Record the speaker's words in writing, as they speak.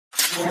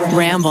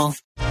Ramble.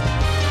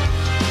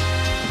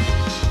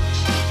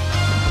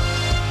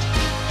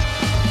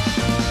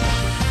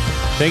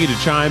 Thank you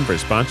to Chime for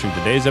sponsoring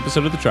today's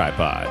episode of The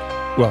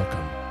TryPod.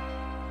 Welcome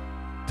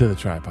to The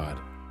TryPod.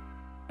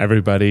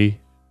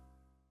 Everybody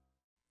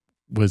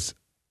was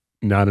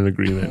not in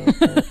agreement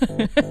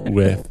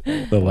with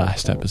the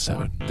last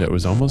episode that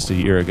was almost a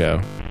year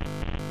ago.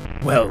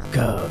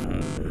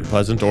 Welcome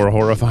Pleasant or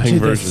horrifying to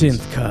versions. the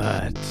Synth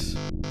Cut.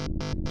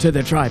 To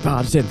the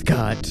TryPod Synth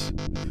Cut.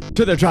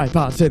 To the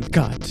TryPod Synth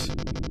Cut.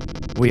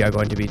 We are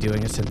going to be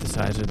doing a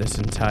synthesizer this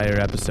entire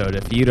episode.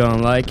 If you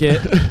don't like it,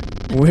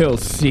 we'll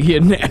see you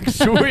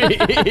next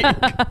week.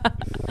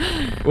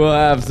 We'll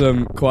have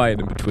some quiet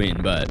in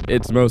between, but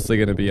it's mostly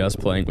going to be us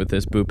playing with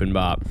this boop and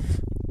bop.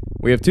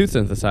 We have two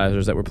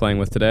synthesizers that we're playing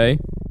with today.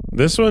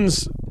 This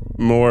one's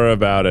more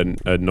about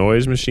a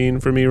noise machine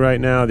for me right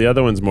now. The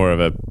other one's more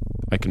of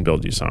I can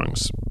build you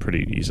songs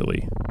pretty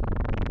easily.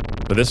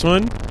 But this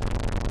one...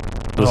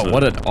 Oh,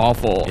 what an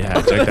awful... Yeah,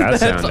 check that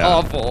sound That's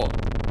out. awful.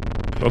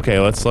 Okay,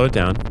 let's slow it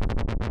down.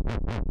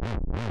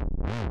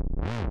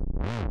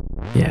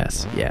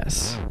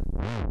 Yes.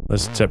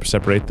 Let's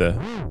separate the...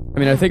 I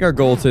mean, I think our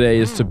goal today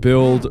is to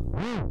build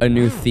a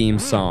new theme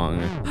song,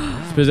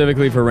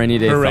 specifically for Rainy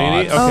Day For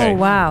Rainie? Thoughts. Okay. Oh,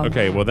 wow.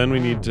 Okay, well then we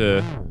need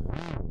to...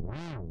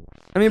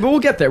 I mean, but we'll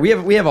get there. We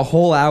have a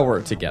whole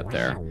hour to get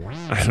there.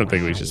 I don't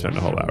think we should spend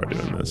a whole hour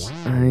doing this.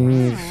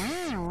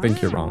 I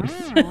think you're wrong.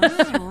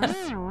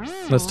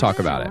 Let's talk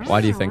about it. Why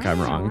do you think I'm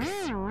wrong?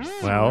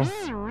 Well,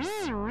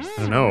 I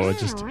don't know.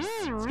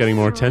 It's getting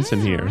more tense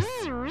in here.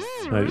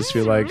 I just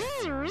feel like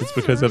it's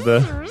because of the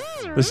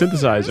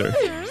synthesizer.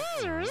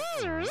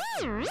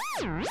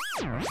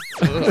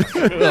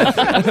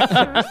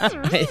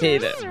 I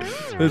hate it.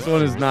 This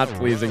one is not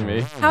pleasing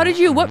me.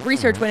 What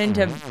research went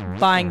into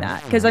buying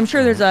that? Because I'm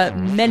sure there's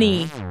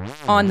many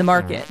on the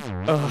market.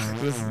 Ugh,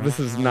 this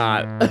is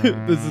not.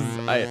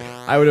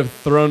 I would have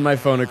thrown my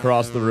phone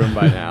across the room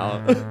by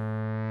now.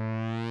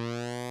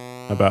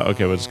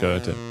 Okay, we'll just go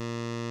to...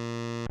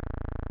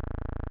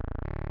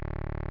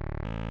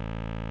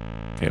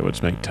 Okay, we'll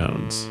just make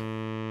tones.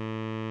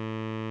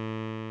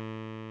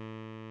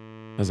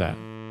 How's that?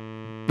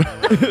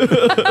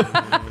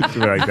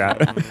 Do it like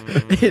that.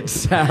 It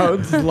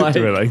sounds like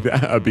Do it like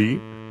that. A B?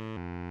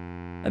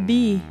 A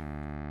bee.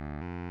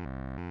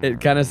 it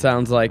kind of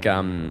sounds like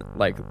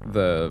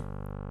the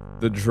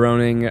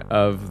droning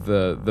of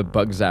the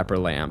bug zapper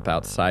lamp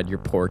outside your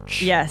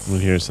porch. Yes. We'll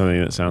hear something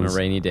that On sounds a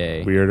rainy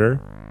day. weirder.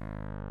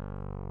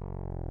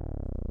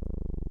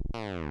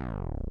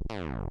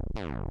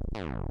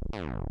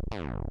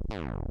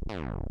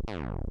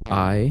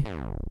 I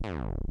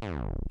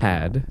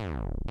had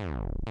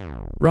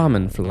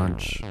ramen for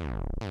lunch.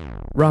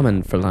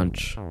 Ramen for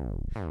lunch.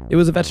 It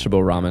was a vegetable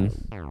ramen.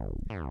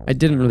 I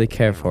didn't really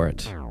care for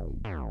it.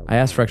 I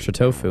asked for extra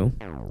tofu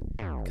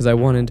because I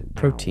wanted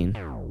protein.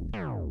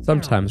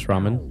 Sometimes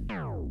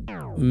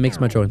ramen makes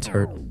my joints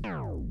hurt.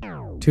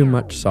 Too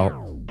much salt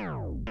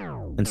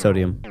and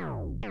sodium.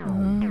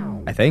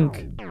 I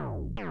think.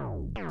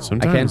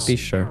 Sometimes I can't be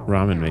sure.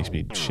 ramen makes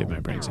me shit my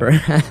brains out.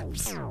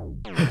 Perhaps.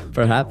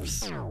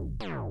 Perhaps.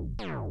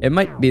 It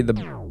might be the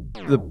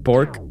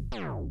pork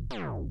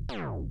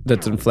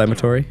that's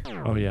inflammatory.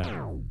 Oh, yeah.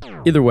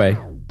 Either way,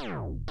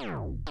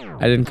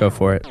 I didn't go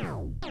for it.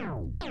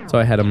 So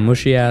I had a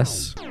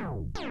mushy-ass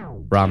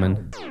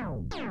ramen.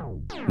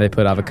 They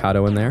put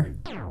avocado in there.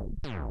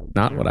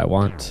 Not what I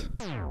want.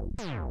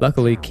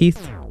 Luckily,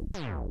 Keith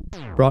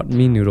brought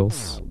me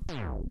noodles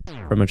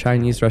from a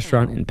Chinese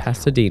restaurant in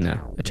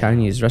Pasadena. A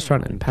Chinese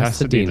restaurant in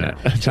Pasadena.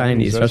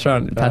 Chinese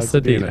restaurant in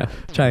Pasadena.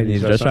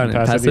 Chinese restaurant in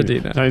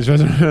Pasadena. Chinese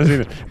restaurant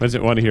in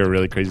Pasadena. Want to hear a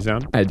really crazy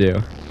sound? I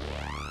do.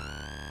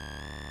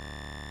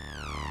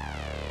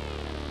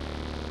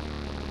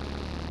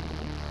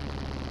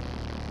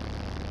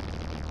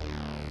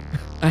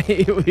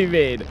 We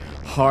made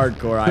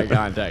hardcore eye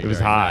contact. It was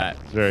during hot.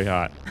 that. Very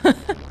hot.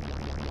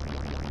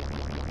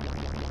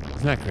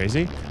 Isn't that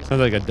crazy? Sounds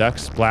like a duck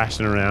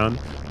splashing around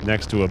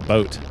next to a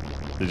boat.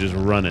 They're just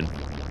running.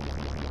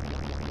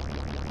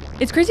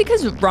 It's crazy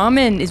because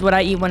ramen is what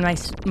I eat when my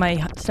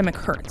stomach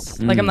hurts.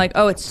 Like I'm like,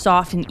 oh, it's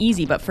soft and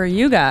easy, but for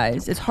you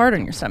guys, it's hard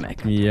on your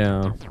stomach.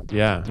 Yeah.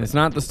 Yeah. It's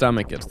not the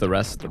stomach, it's the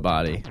rest of the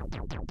body.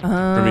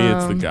 For me,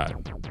 it's the gut.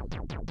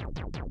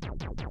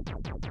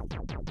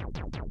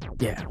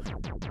 Yeah.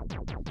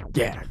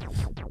 Yeah.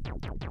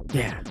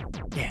 Yeah.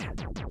 Yeah.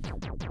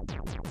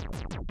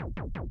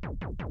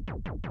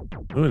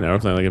 Ooh, now we're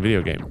playing like a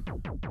video game.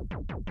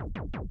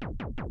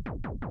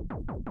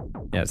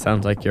 Yeah, it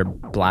sounds like you're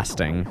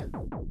blasting.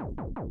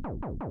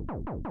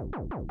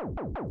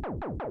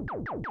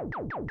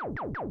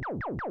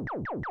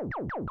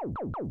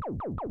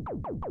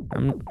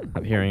 I'm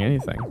not hearing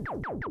anything.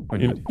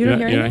 You're You don't hear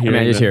not anything? I mean,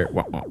 I just the- hear.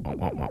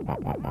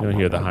 You don't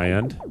hear the high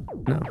end?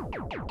 No.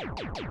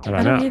 How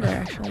I about don't now? either,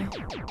 actually.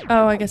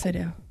 Oh, I guess I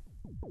do.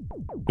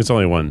 It's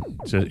only one.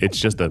 It's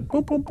just a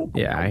boom, boom, boom.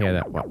 Yeah, I hear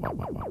that.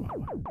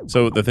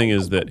 So the thing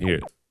is that here,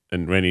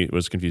 and Rainie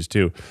was confused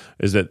too,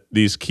 is that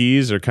these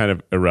keys are kind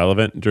of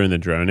irrelevant during the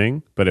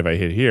droning, but if I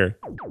hit here,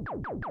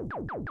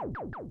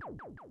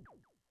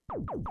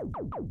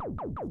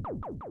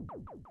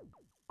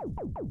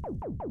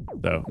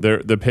 so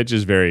the pitch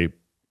is very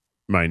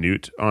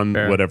minute on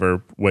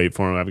whatever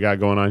waveform I've got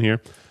going on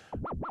here.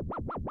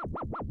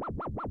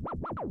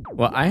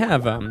 Well, I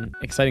have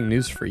exciting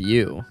news for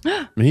you.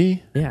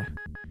 Me? Yeah.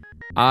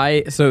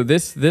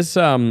 This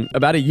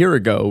about a year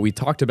ago we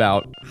talked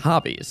about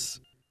hobbies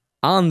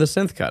on the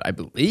Synth Cut, I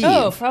believe.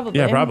 Oh, probably.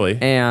 Yeah, probably.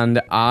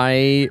 And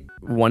I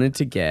wanted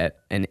to get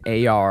an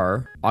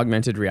AR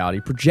augmented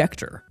reality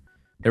projector.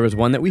 There was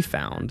one that we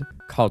found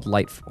called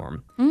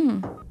Lightform.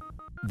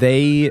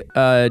 They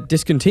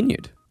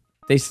discontinued.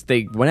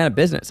 They went out of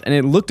business, and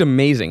it looked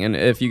amazing. And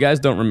if you guys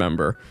don't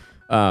remember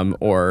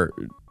or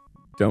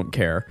don't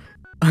care,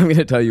 I'm going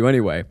to tell you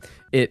anyway.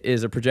 It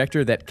is a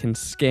projector that can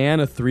scan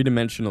a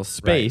three-dimensional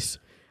space,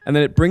 and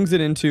then it brings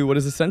it into what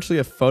is essentially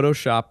a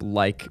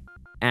Photoshop-like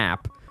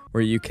app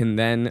where you can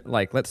then,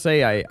 like, let's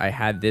say I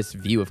had this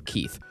view of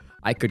Keith.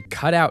 I could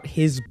cut out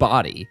his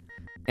body,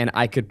 and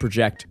I could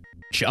project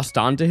just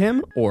onto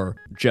him or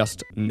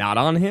just not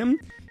on him,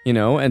 you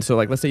know? And so,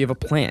 like, let's say you have a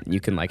plant. You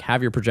can, like,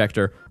 have your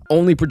projector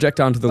only project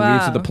onto the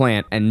leaves of the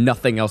plant and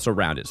nothing else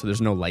around it, so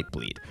there's no light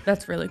bleed.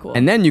 That's really cool.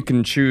 And then you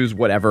can choose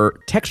whatever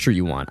texture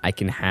you want. I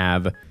can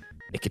have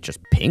make it just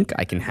pink.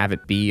 I can have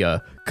it be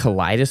a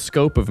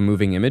kaleidoscope of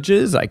moving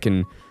images. I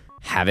can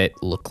have it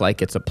look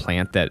like it's a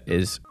plant that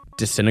is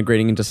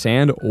disintegrating into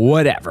sand,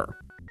 whatever.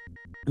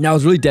 Now I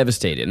was really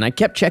devastated, and I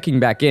kept checking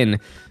back in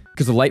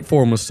because the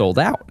Lightform was sold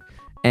out.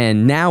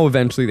 And now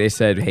eventually they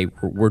said, hey,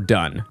 we're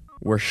done.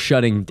 We're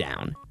shutting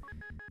down.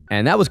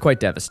 And that was quite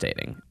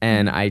devastating.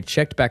 And I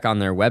checked back on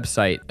their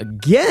website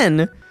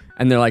again,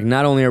 and they're like,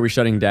 not only are we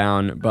shutting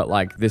down, but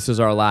like, this is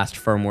our last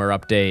firmware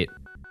update.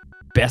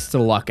 Best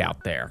of luck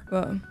out there.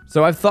 Whoa.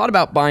 So I've thought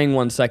about buying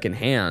one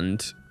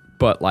secondhand,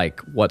 but like,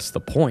 what's the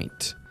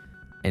point?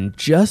 And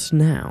just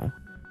now,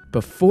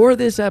 before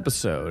this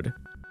episode,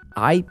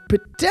 I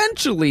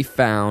potentially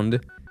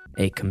found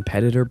a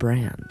competitor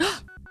brand.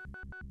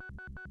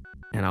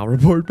 And I'll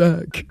report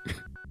back.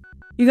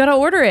 You gotta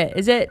order it.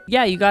 Is it?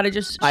 Yeah, you gotta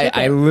just ship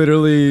I it.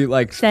 literally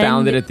like Send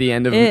found it at the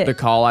end of it. the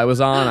call I was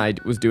on. I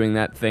was doing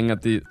that thing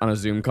on a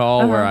Zoom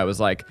call where I was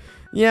like,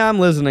 yeah, I'm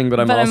listening, but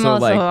I'm also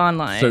like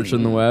online.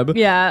 searching the web.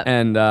 Yeah.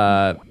 And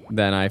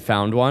then I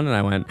found one and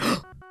I went,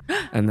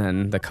 and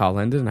then the call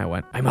ended and I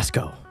went, I must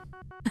go.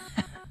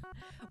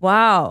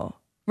 Wow.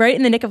 Right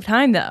in the nick of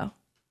time, though.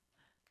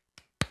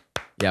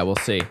 Yeah, we'll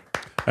see.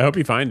 I hope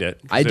you find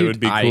it. It would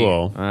be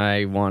cool.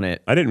 I want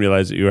it. I didn't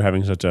realize that you were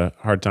having such a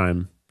hard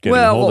time getting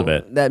a hold of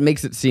it. That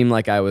makes it seem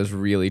like I was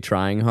really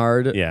trying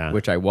hard,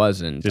 which I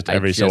wasn't. Just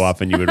every so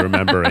often you would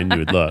remember and you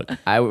would look.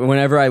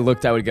 Whenever I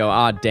looked, I would go,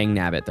 dang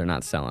nabbit, they're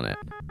not selling it.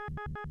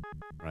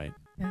 Right.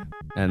 Yeah.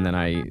 And then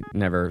I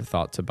never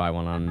thought to buy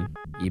one on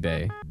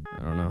eBay.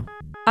 I don't know.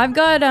 I've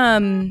got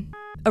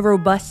a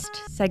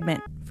robust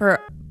segment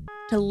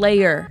to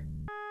layer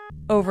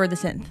over the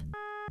synth.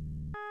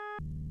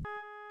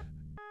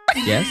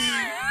 Yes?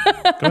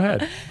 Go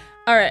ahead.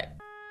 All right.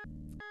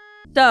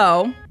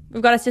 So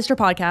we've got a sister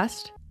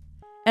podcast,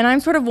 and I'm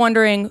sort of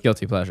wondering.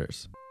 Guilty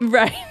pleasures.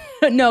 Right.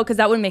 No, because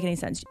that wouldn't make any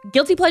sense.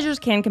 Guilty pleasures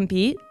can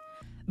compete,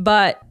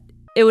 but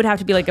it would have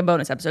to be like a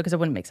bonus episode because it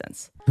wouldn't make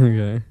sense.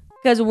 Okay.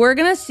 Because we're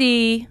going to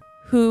see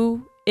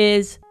who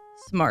is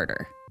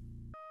smarter.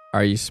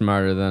 Are you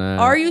smarter than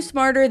Are you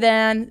smarter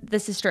than the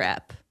sister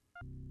ep?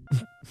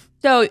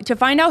 So to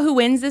find out who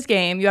wins this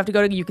game, you have to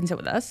go to You Can Sit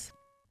With Us.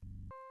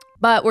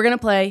 But we're going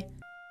to play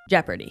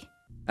Jeopardy.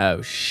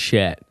 Oh,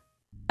 shit.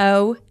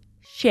 Oh,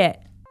 shit.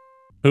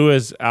 Who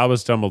is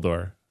Albus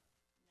Dumbledore?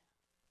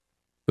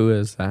 Who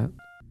is that?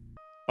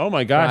 Oh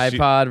my gosh.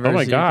 TryPod versus oh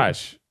my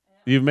gosh.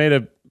 You've made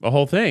a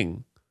whole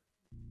thing.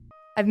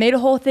 I've made a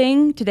whole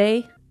thing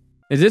today.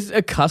 Is this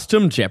a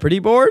custom Jeopardy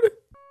board?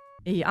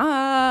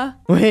 Yeah.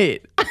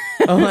 Wait.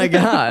 Oh my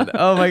god.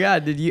 Oh my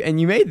god.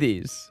 You made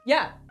these?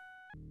 Yeah.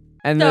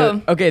 And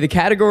the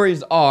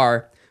categories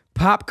are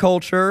pop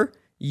culture,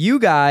 you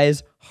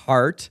guys,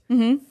 heart,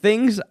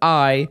 things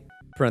I,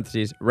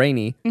 parentheses,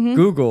 Rainie,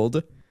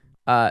 Googled,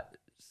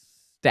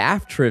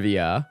 staff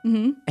trivia,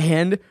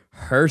 and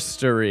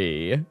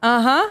herstory.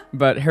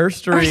 But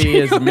herstory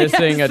is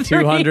missing a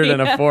 200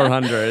 and a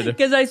 400.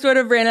 Because I sort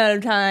of ran out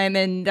of time,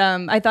 and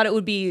I thought it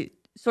would be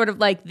sort of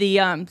like the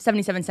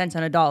 77 cents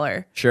on a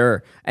dollar.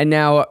 Sure. And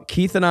now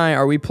Keith and I,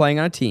 are we playing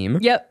on a team?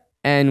 Yep.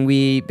 And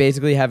we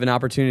basically have an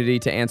opportunity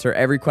to answer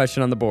every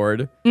question on the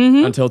board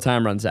until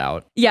time runs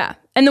out. Yeah.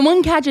 And the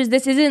one catch is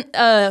this isn't,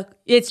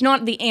 it's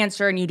not the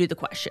answer and you do the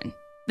question.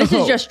 This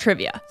is just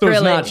trivia. So really.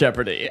 It's not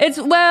Jeopardy. It has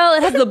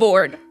the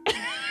board.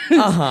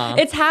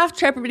 It's half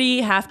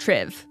Jeopardy, half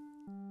Triv.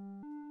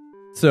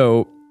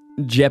 So,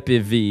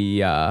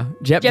 Jepivia.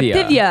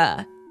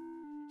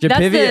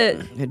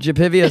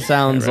 Jepivia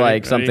sounds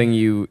like something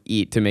you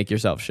eat to make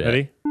yourself shit.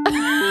 Ready?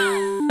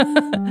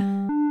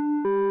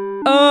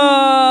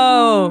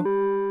 Oh.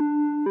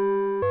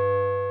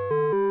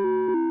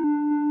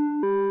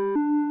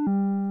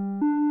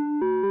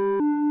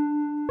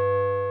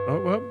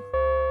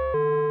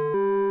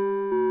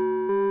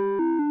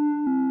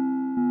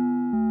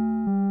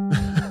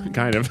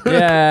 Kind of.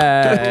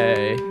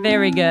 Yay.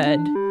 Very good.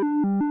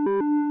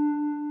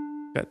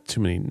 Got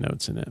too many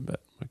notes in it,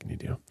 but what can you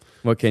do?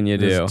 What can you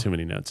do? There's too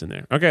many notes in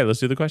there. Okay, let's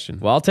do the question.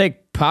 Well, I'll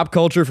take pop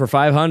culture for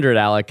 500,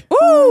 Alec.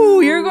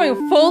 Ooh, you're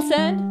going full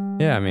send?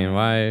 Yeah, I mean,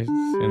 why,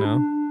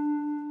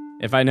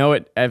 if I know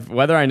it,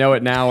 whether I know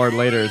it now or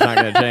later, it's not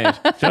going to change.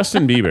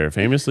 Justin Bieber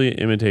famously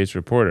imitates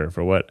reporter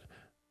for what?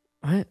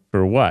 What?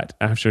 For what?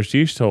 After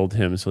she told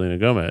him Selena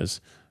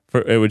Gomez,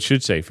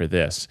 should say for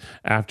this,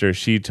 after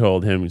she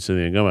told him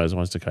Selena Gomez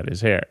wants to cut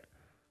his hair.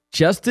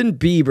 Justin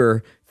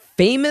Bieber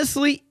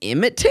famously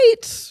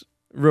imitates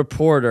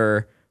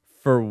reporter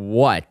for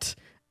what?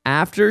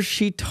 After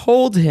she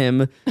told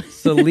him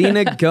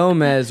Selena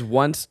Gomez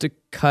wants to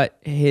cut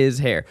his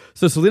hair.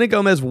 So Selena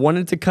Gomez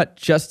wanted to cut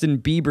Justin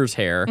Bieber's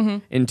hair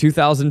in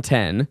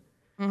 2010.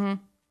 And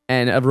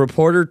a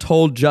reporter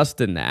told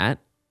Justin that.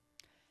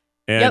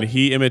 And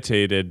he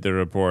imitated the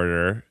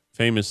reporter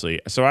famously.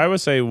 So I would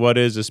say, what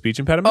is a speech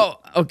impediment? Oh,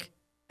 okay.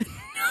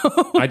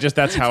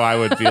 That's how I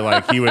would feel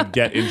like he would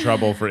get in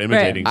trouble for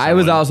imitating someone. I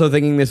was also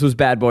thinking this was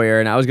Bad Boy era,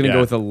 and I was going to go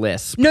with a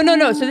lisp. No.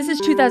 So this is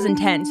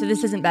 2010. So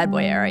this isn't Bad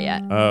Boy era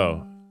yet.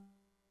 Oh.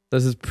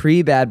 This is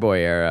pre-Bad Boy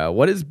era.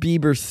 What is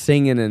Bieber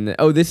singing in the...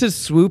 Oh, this is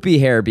swoopy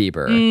hair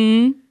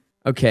Bieber.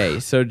 Okay,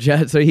 so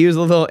he was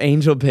a little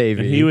angel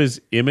baby. And he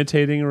was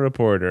imitating a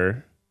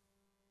reporter.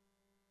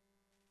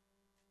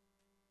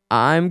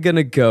 I'm going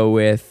to go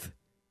with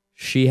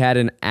she had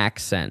an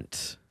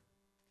accent.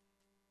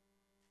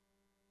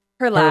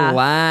 Her laugh. Her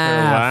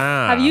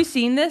laugh. Have you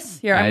seen this?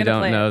 Here, I'm I going to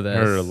don't play know it. this.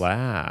 Her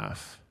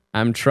laugh.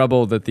 I'm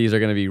troubled that these are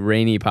going to be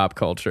rainy pop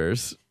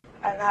cultures.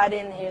 I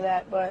didn't hear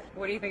that, but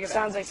what do you think? It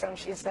sounds like something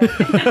she said.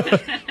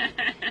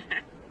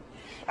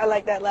 I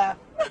like that laugh.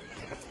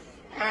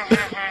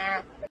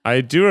 I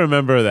do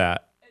remember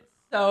that.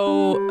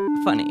 So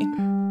funny.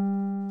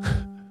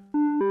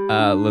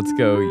 Let's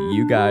go,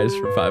 you guys,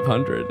 for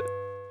 500.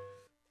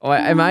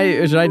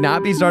 Oh, should I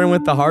not be starting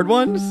with the hard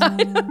ones? I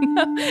don't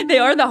know. They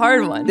are the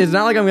hard ones. It's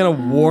not like I'm going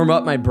to warm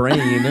up my brain.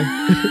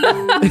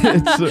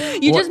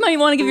 You just might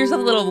want to give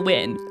yourself a little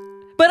win.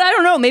 But I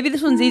don't know. Maybe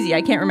this one's easy.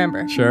 I can't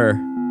remember. Sure.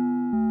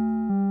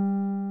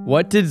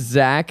 What did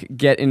Zach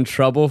get in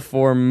trouble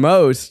for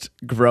most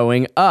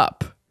growing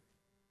up?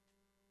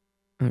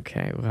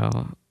 Okay,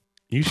 well.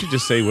 You should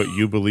just say what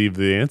you believe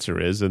the answer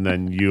is, and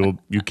then you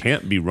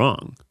can't be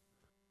wrong.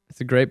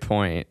 That's a great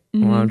point.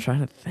 Well, I'm trying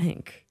to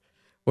think.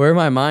 Where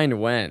my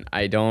mind went,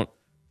 I don't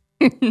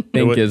think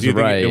is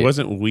right. It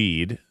wasn't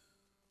weed.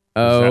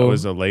 Oh. That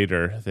was a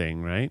later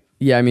thing, right?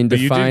 Yeah, I mean, But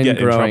define you did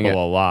get growing in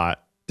trouble up. a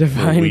lot.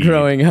 Define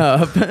growing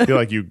up. I feel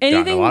like you got in a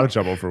Anything lot of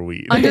trouble for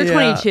weed. Under Yeah.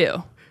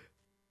 22.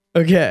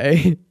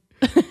 Okay.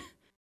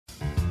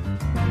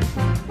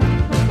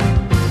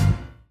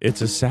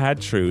 It's a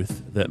sad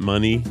truth that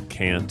money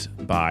can't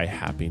buy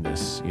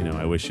happiness.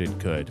 I wish it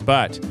could.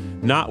 But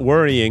not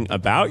worrying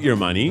about your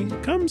money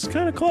comes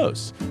kind of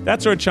close.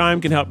 That's where Chime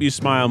can help you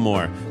smile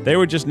more. They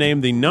were just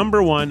named the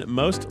 #1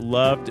 most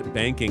loved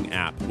banking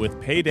app.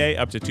 With payday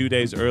up to 2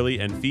 days early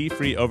and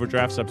fee-free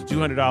overdrafts up to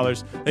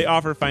 $200, they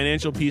offer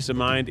financial peace of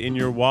mind in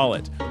your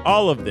wallet.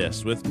 All of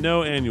this with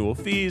no annual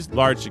fees,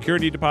 large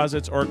security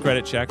deposits, or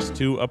credit checks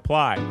to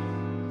apply.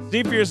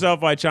 See for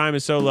yourself why Chime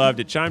is so loved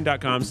at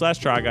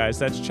chime.com/tryguys.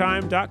 That's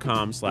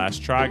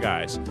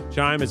chime.com/tryguys.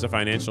 Chime is a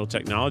financial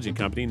technology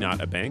company,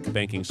 not a bank.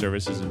 Banking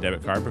services and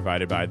debit card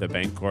provided by the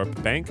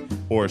Bancorp Bank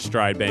or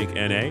Stride Bank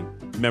NA.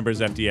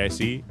 Members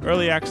FDIC.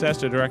 Early access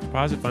to direct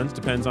deposit funds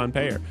depends on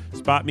payer.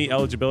 SpotMe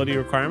eligibility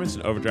requirements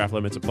and overdraft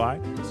limits apply.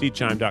 See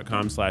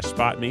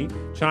chime.com/spotme.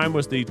 Chime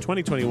was the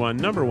 2021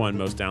 #1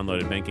 most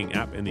downloaded banking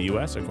app in the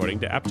U.S.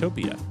 according to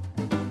Apptopia.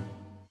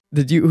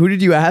 Who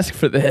did you ask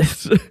for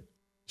this?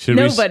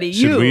 Nobody.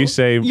 Should we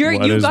say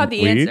You got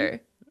the weed?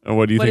 answer. Or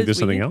what do you What think? is There's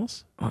something weed?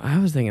 else? Well, I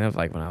was thinking of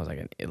like when I was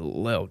like a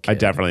little kid. I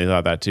definitely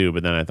thought that too,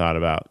 but then I thought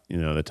about,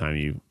 the time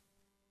you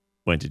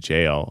went to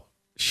jail.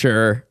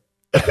 Sure.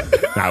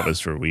 That was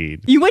for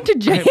weed. You went to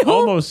jail? I'm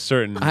almost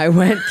certain. I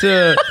went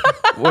to...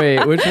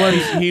 Wait, which one?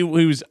 He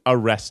was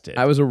arrested.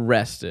 I was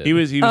arrested. He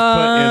was put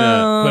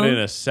in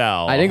a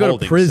cell. I didn't go to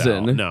holding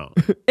prison. cell. No.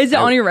 Is it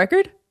on your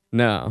record?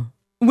 No.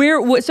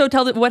 So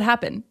tell them what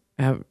happened.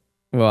 Well,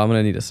 I'm going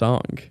to need a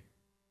song.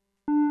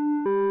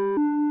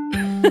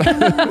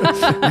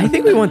 I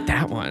think we want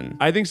that one.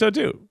 I think so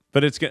too.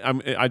 But it's good.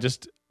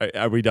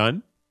 Are we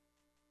done?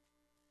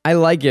 I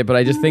like it, but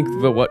I just think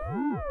that what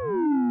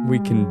we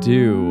can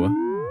do,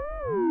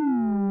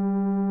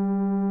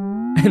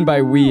 and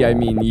by we I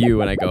mean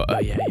you, and I go, oh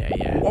yeah.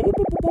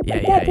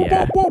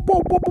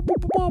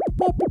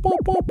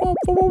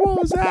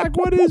 Zach,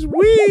 what is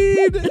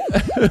weed?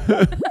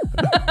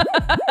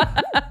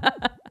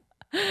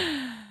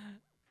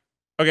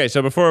 Okay,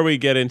 so before we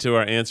get into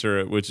our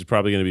answer, which is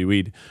probably going to be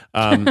weed,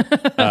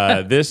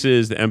 this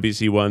is the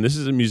MPC one. This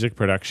is a music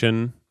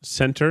production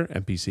center,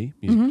 MPC,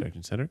 Music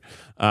Production Center.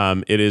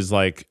 It is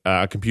like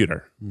a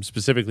computer,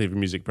 specifically for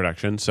music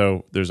production.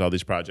 So there's all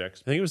these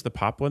projects. I think it was the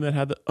pop one that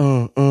had the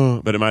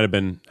but it might have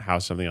been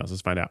house something else.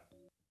 Let's find out.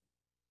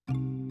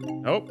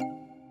 Nope,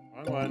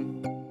 wrong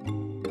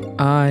one.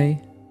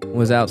 I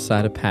was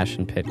outside a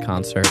Passion Pit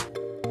concert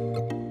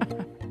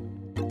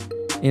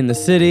in the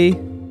city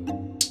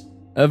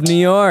of New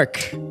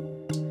York.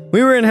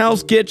 We were in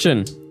Hell's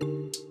Kitchen,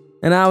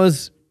 and I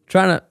was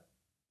trying to...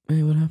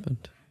 Hey, what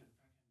happened?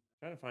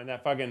 Trying to find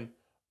that fucking...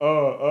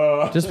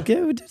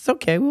 It's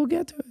okay, we'll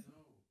get to it.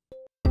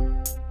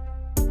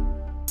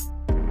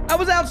 I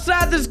was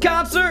outside this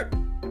concert,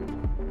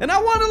 and I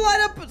wanted to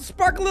light up a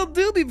sparkle little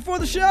doobie before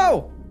the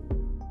show.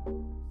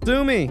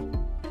 Do me.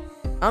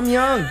 I'm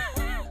young.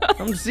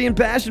 I'm seeing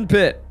Passion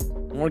Pit.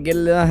 I want to get a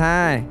little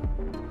high.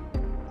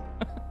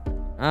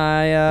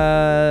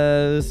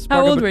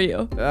 How old were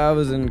you? I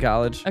was in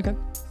college. Okay.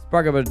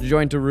 Spark up a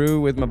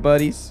joint-a-roo with my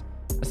buddies.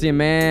 I see a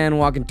man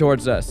walking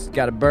towards us.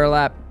 Got a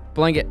burlap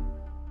blanket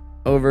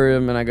over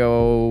him, and I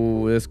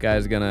go, this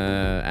guy's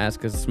gonna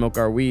ask us to smoke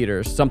our weed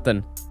or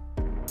something.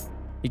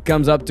 He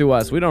comes up to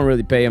us. We don't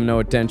really pay him no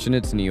attention.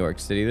 It's New York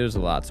City. There's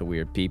lots of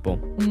weird people.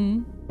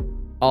 Mm-hmm.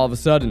 All of a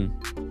sudden,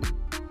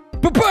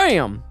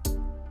 ba-bam!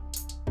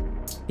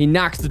 He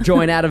knocks the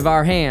joint out of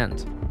our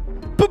hand.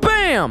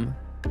 Ba-bam!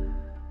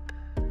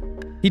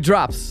 He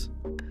drops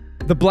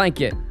the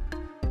blanket.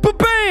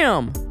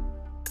 Ba-bam!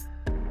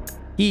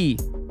 He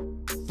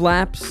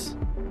slaps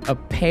a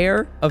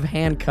pair of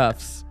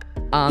handcuffs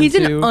onto He's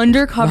an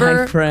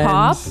undercover my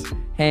friend's cop?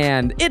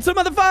 hand. It's a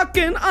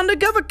motherfucking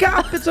undercover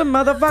cop. It's a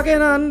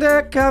motherfucking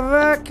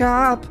undercover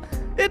cop.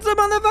 It's a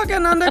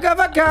motherfucking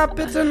undercover cop.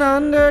 It's an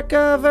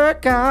undercover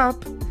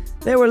cop.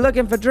 They were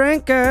looking for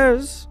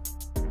drinkers,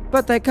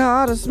 but they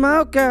caught a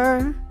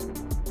smoker,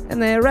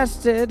 and they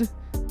arrested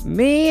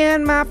me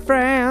and my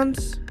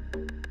friends.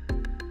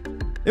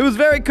 It was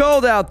very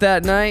cold out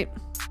that night.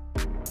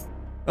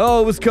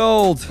 Oh, it was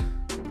cold.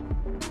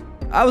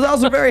 I was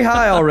also very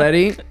high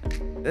already.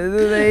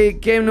 They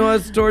came to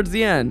us towards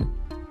the end.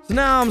 So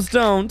now I'm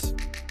stoned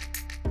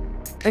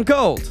and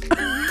cold.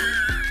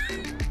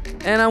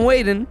 And I'm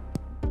waiting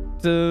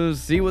to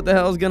see what the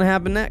hell is going to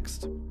happen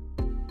next.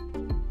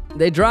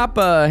 They drop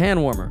a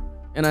hand warmer.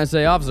 And I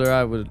say, officer,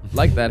 I would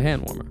like that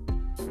hand warmer.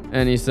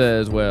 And he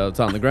says, well, it's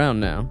on the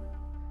ground now.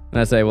 And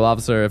I say, well,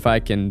 officer, if I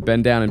can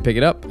bend down and pick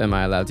it up, am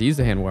I allowed to use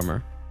the hand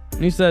warmer?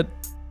 And he said,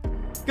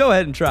 go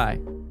ahead and try.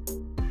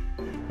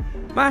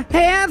 My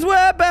hands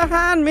were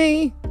behind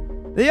me.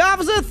 The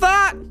officer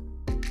thought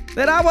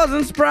that I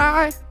wasn't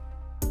spry.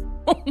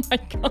 Oh my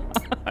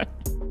God.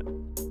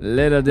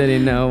 Little did he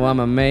know I'm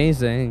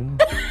amazing.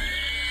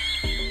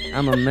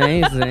 I'm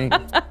amazing.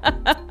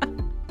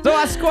 So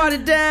I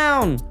squatted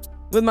down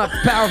with my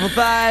powerful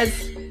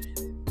thighs,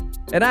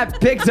 and I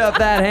picked up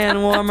that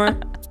hand warmer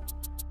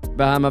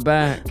behind my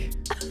back.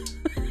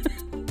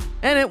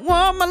 And it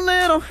warmed my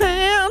little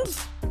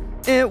hands.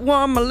 It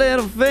warmed my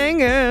little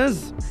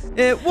fingers.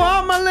 It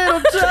warmed my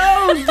little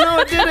toes. No,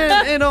 it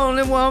didn't. It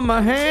only warmed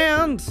my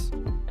hands.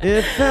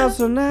 It felt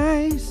so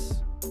nice.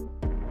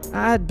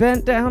 I'd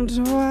bent down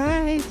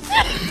twice.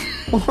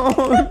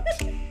 Warmed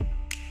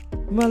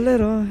my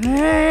little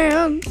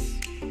hands.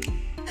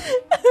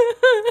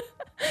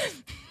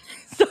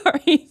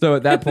 Sorry. So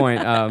at that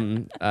point,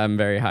 I'm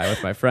very high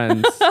with my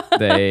friends.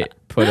 They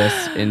put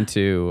us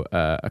into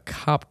a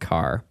cop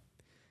car.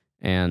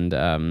 And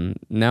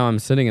now I'm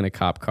sitting in a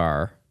cop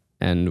car,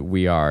 and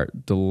we are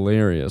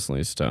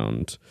deliriously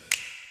stoned.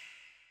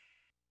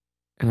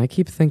 And I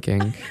keep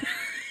thinking...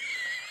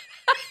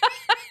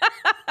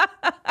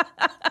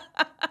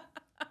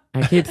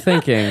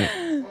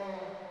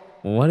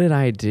 what did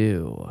I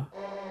do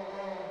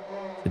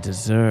to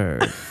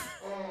deserve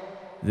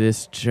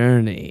this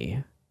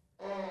journey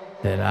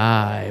that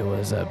I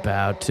was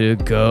about to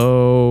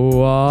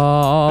go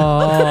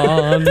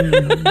on?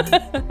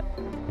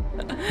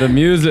 The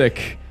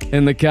music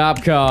in the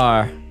cop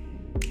car.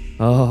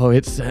 Oh,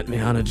 it sent me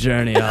on a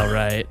journey, all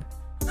right.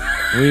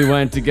 We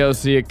went to go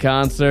see a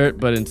concert,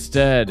 but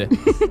instead,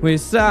 we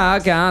saw a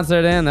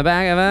concert in the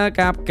back of a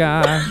cop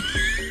car.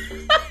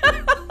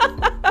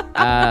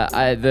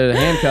 The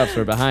handcuffs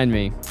were behind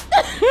me.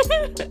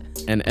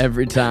 And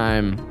every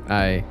time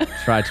I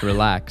tried to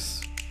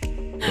relax,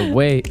 the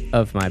weight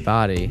of my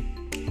body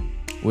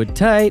would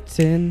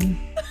tighten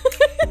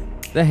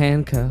the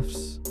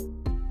handcuffs.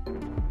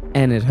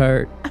 And it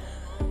hurt.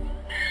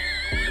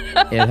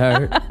 It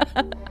hurt.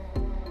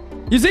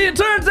 You see, it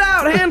turns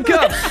out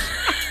handcuffs.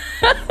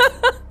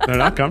 They're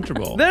not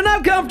comfortable. They're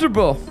not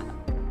comfortable.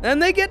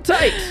 And they get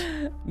tight,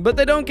 but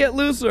they don't get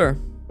looser.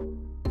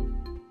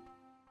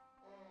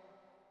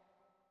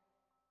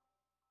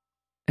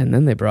 And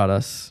then they brought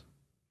us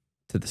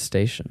to the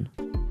station.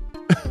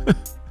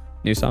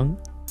 New song?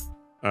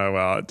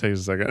 Well, it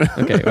takes a second.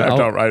 Okay,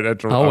 well,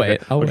 I'll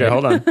wait. Okay,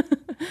 hold on.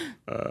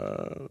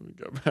 Let me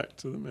go back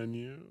to the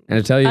menu. And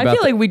to tell you I about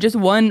feel like we just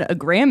won a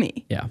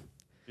Grammy. yeah.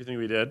 You think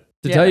we did?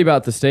 To tell you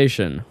about the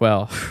station,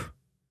 well,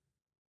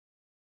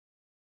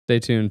 stay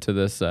tuned to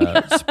this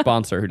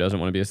sponsor who doesn't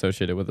want to be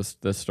associated with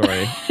this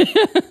story.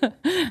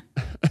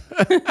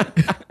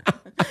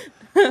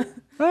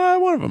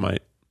 One of them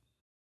might.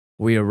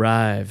 We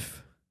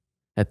arrive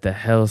at the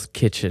Hell's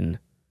Kitchen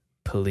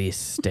police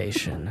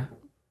station.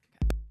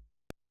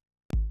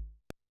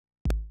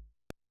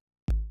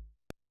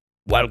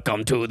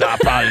 Welcome to the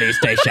police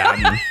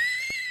station.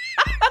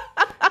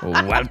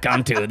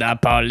 Welcome to the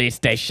police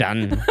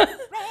station.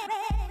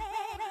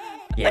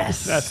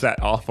 Yes. That's that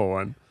awful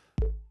one.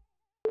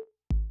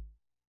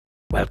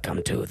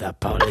 Welcome to the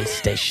police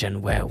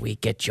station where we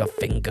get your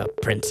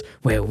fingerprints,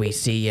 where we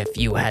see if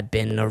you had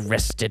been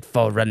arrested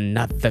for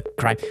another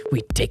crime.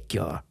 We take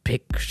your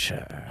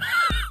picture.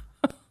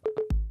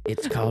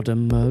 It's called a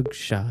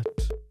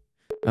mugshot.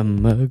 A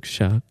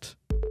mugshot.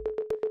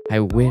 I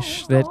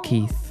wish that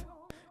Keith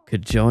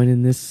could join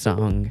in this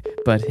song,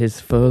 but his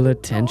full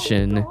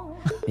attention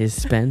is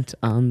spent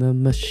on the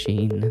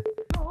machine.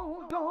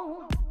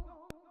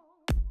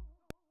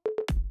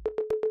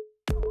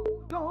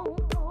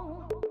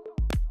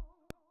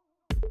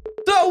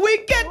 So we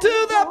get to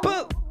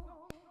the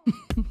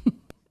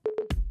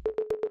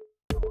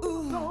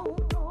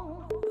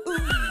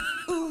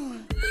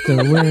So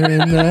we're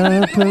in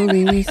the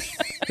police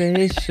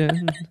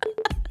station.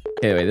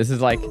 Okay, wait, this is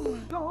like,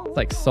 it's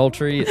like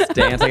sultry, it's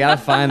dance. I gotta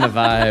find the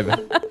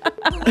vibe.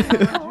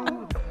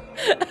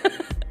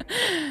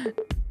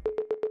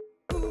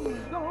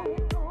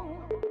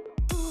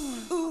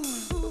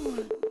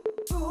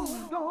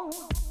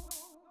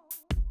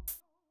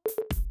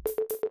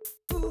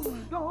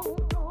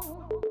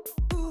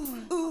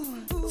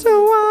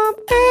 So I'm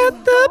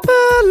at the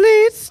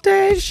police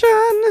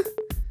station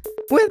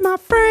with my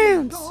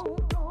friends,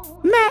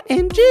 Matt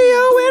and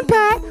Gio and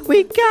Pat.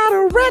 We got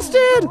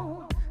arrested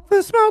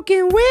for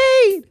smoking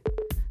weed.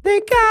 They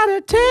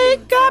gotta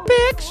take a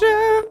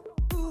picture.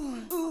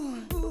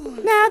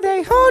 Now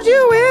they hold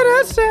you in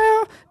a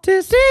cell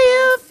to see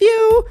if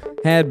you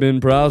had been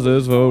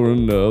processed for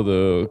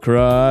another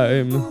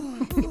crime.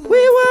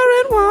 We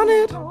weren't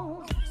wanted,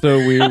 so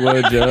we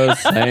were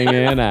just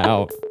hanging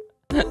out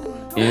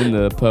in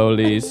the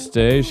police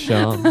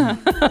station.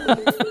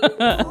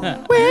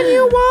 When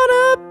you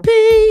wanna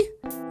pee,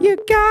 you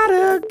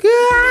gotta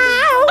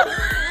go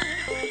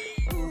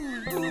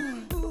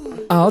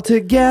all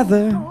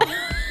together.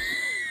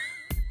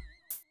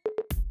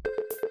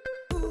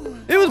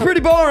 It was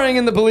pretty boring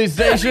in the police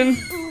station.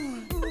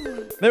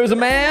 There was a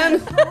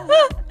man.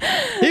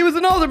 He was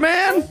an older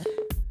man.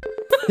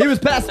 He was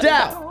passed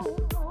out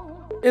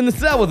in the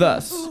cell with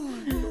us.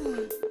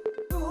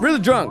 Really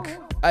drunk,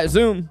 I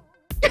assume.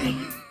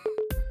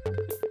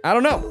 I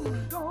don't know.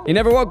 He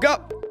never woke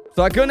up,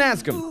 so I couldn't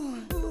ask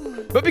him.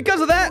 But because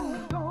of that,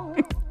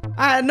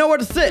 I had nowhere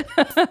to sit.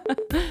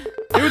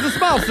 It was a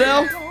small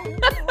cell.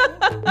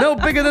 No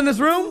bigger than this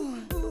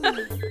room.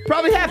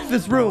 Probably half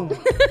this room.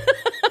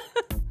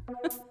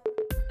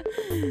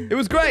 It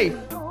was great.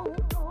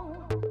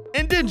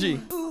 And dingy.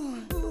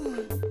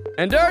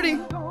 And dirty.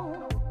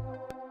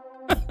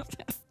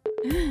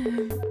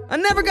 I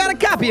never got a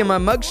copy of my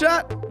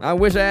mugshot. I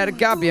wish I had a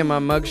copy of my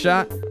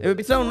mugshot. It would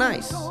be so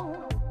nice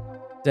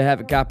to have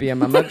a copy of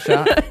my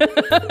mugshot.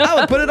 I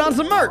would put it on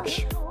some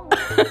merch.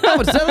 I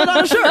would sell it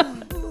on a shirt.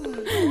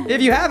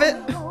 If you have it,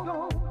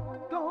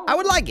 I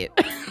would like it.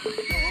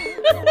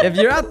 If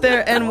you're out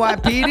there,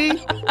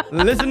 NYPD,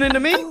 listening to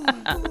me,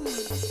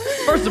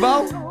 first of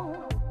all,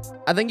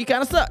 I think you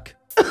kind of suck.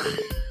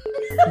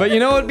 But you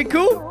know what would be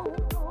cool?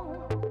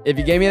 If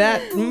you gave me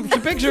that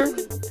picture,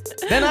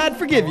 then I'd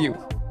forgive you.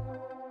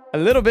 A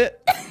little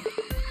bit.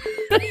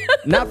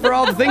 Not for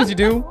all the things you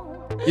do.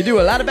 You do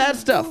a lot of bad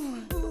stuff.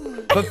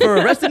 But for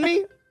arresting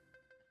me,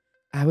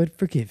 I would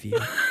forgive you.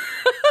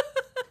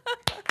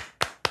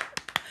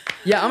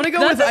 Yeah, I'm gonna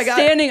go with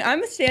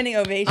I'm a standing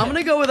ovation. I'm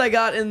gonna go with I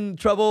got in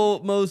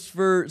trouble most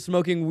for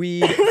smoking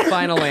weed.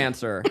 Final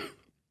answer.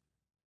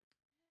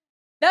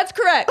 That's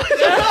correct.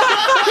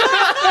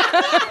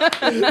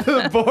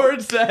 The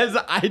board says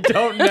I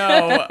don't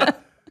know.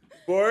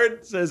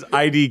 Board says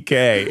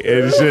IDK.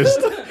 It's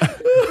just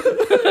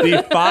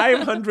the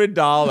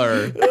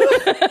 $500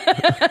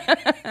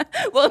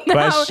 well, now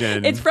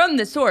question. it's from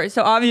the source,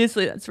 so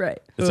obviously that's right.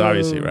 It's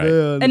obviously right.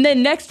 Man. And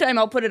then next time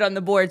I'll put it on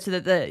the board so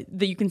that the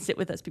you can sit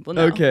with us people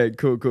know. Okay,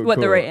 cool. What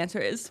the right answer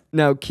is.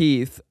 Now,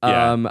 Keith,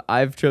 Yeah.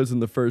 I've chosen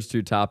the first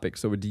two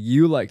topics. So, would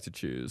you like to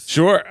choose?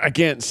 Sure, I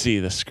can't see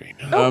the screen.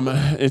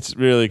 It's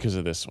really because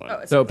of this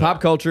one. So,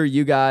 pop culture,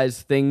 you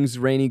guys, things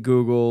Rainie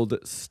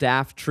Googled,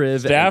 staff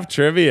triv. Staff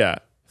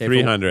trivia, Okay,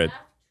 300.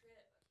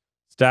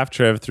 Staff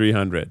triv,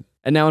 300.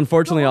 And now,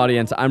 unfortunately,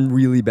 audience, I'm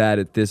really bad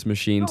at this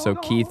machine, so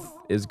Keith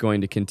is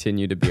going to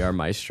continue to be our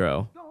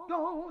maestro.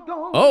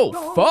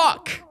 Oh,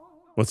 fuck!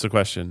 What's the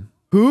question?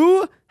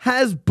 Who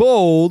has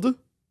bowled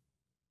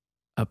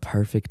a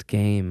perfect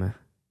game?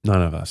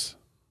 None of us.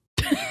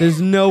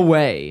 There's no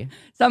way.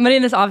 Somebody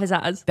in this office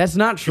has. That's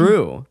not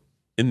true.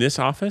 In this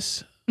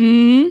office?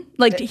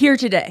 Like here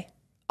today.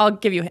 I'll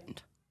give you a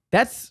hint.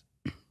 That's...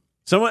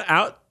 Someone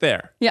out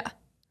there. Yeah.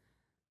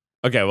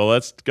 Okay, well,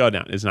 let's go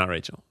down. It's not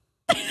Rachel.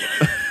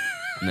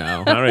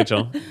 No. Not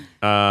Rachel.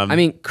 I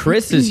mean,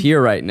 Chris is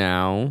here right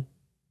now.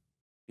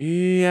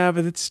 Yeah,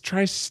 but let's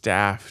try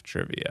staff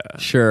trivia.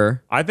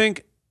 Sure. I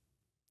think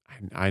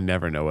I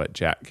never know what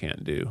Jack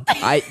can't do.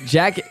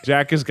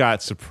 Jack has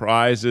got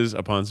surprises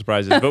upon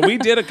surprises. But we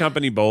did a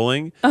company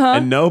bowling,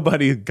 and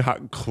nobody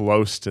got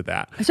close to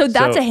that. So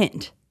that's a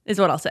hint. is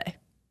what I'll say.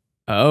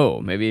 Oh,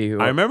 maybe.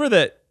 I remember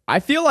that I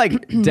feel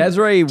like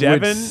Desiree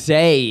Devin? would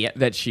say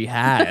that she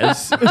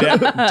has.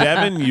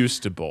 Devin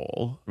used to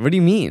bowl. What do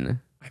you mean?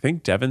 I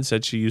think Devin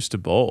said she used to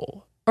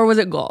bowl. Or was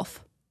it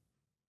golf?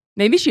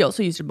 Maybe she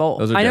also used to bowl.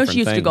 Those are I know different she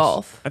used to things.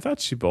 golf. I thought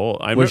she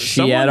bowled. I Was remember she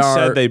someone at our-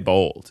 said they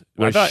bowled.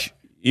 I Was thought she-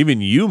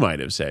 even you might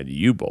have said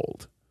you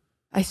bowled.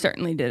 I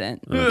certainly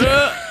didn't.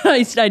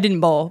 I didn't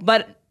bowl,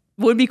 but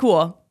would be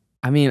cool.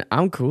 I mean,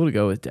 I'm cool to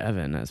go with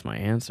Devin as my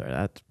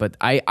answer. But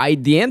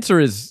the answer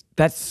is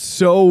that's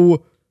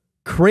so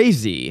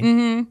crazy.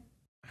 Mm-hmm.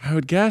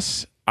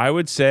 I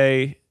would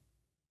say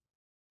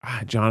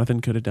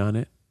Jonathan could have done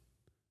it.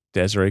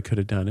 Desiree could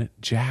have done it.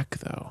 Jack,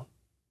 though.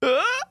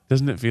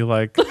 Doesn't it feel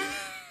like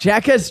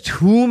Jack has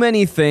too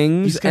many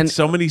things. he's got And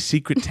so many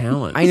secret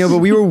talents? I know, but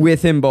we were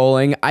with him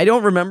bowling. I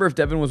don't remember if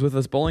Devin was with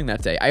us bowling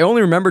that day. I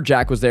only remember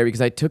Jack was there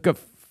because I took a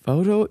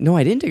photo. No,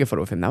 I didn't take a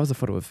photo of him. That was a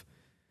photo of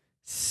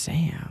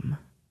Sam.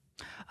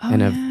 Oh,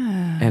 and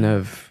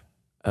yeah.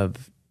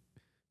 of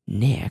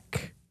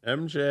Nick.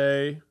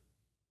 MJ.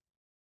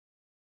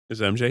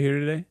 Is MJ here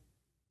today?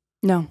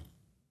 No.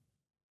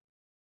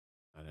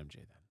 Not MJ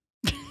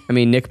then. I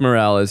mean, Nick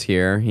Morrell is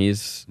here.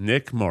 He's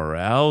Nick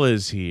Morrell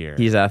is here.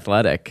 He's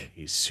athletic.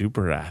 He's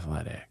super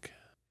athletic.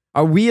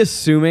 Are we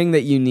assuming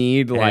that you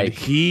need And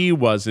he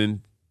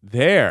wasn't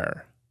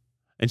there.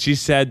 And she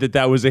said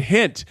that was a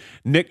hint.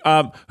 Nick,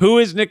 who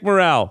is Nick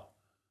Morrell?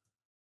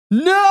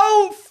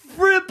 No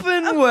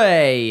frippin'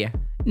 way.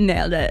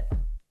 Nailed it.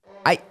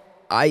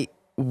 I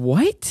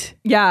what?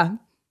 Yeah,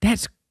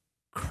 That's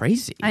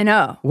crazy. I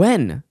know.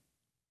 When?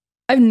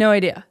 I have no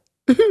idea.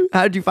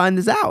 How did you find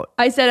this out?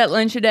 I said at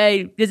lunch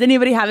today, does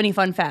anybody have any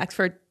fun facts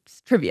for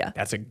trivia?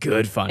 That's a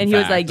good fun And he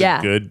was like,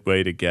 yeah. Good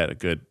way to get a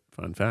good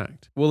fun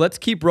fact. Well, let's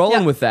keep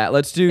rolling Yeah. with that.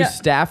 Let's do Yeah.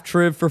 staff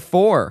triv for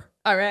 4.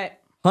 All right.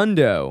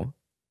 Hundo.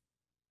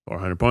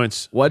 400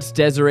 points. What's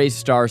Desiree's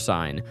star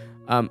sign?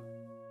 Can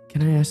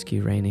I ask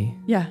you, Rainie,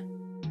 Yeah.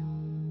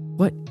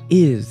 what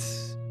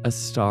is a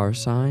star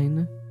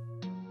sign?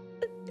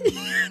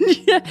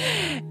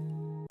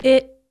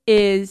 It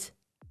is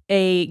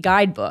a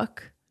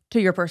guidebook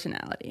to your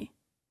personality.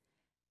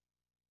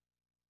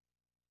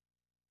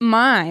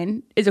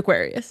 Mine is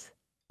Aquarius.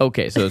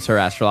 Okay, so it's her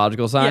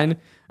astrological sign?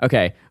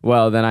 Okay,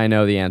 well, then I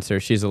know the answer.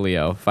 She's a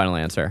Leo. Final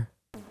answer.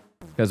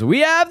 Because we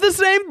have the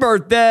same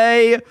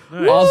birthday.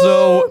 Nice.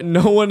 Also,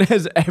 no one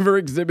has ever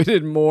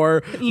exhibited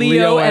more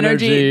Leo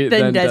energy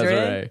than Desiree.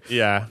 Desiree.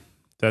 Yeah,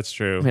 that's I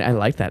true. mean, I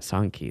like that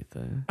song, Keith.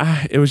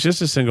 It was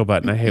just a single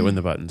button. I hate when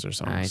the buttons are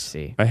songs. I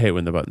see. I hate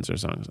when the buttons are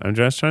songs. I'm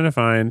just trying to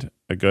find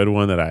a good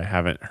one that I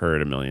haven't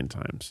heard a million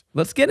times.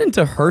 Let's get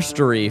into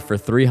herstory for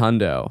 3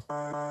 hundo.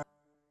 Oh,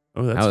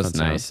 that's That was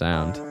fun nice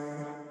sound.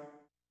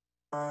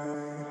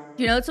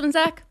 Do you know this one,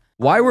 Zach?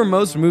 Why were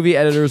most movie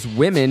editors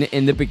women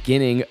in the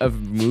beginning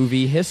of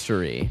movie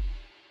history?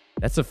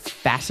 That's a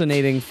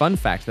fascinating fun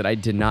fact that I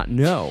did not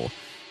know.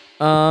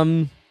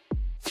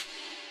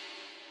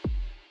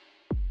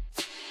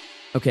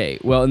 Okay,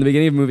 well, in the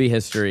beginning of movie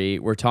history,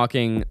 we're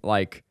talking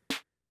like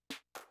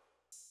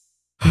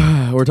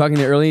we're talking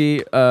the early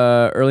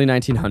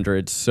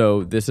 1900s.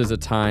 So this is a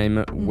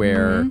time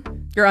where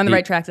You're on the The-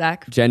 right track,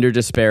 Zach. gender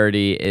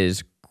disparity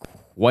is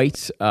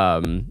quite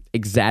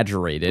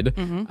exaggerated.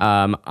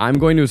 I'm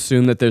going to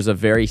assume that there's a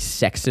very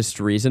sexist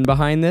reason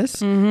behind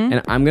this.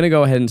 And I'm going to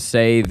go ahead and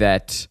say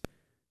that,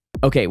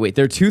 okay, wait,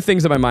 there are 2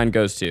 things that my mind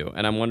goes to,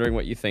 and I'm wondering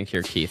what you think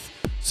here, Keith.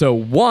 So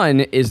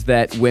one is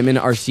that women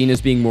are seen as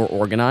being more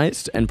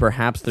organized, and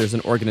perhaps there's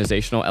an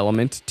organizational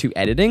element to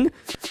editing.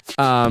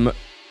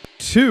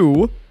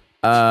 2,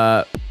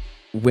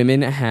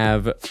 women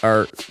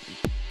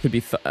could be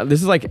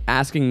this is like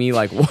asking me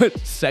like what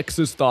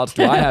sexist thoughts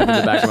do I have in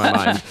the back of my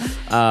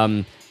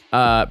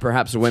mind.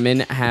 Perhaps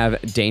women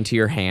have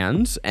daintier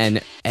hands,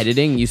 and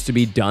editing used to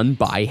be done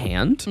by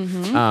hand.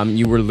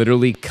 You were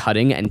literally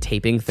cutting and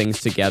taping things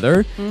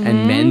together,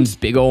 and men's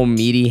big old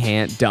meaty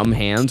dumb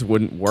hands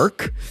wouldn't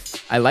work.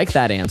 I like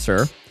that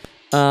answer.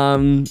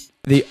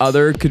 The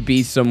other could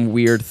be some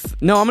weird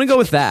no, I'm gonna go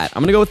with that.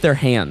 I'm gonna go with their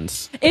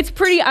hands. It's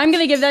pretty. I'm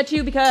going to give that to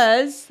you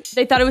because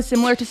they thought it was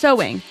similar to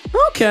sewing.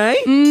 Okay.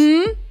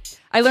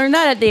 I learned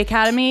that at the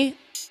Academy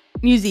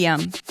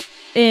Museum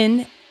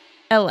in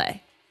LA.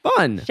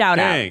 Fun. Shout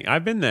out. Dang,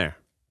 I've been there.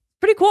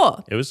 Pretty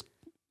cool. It was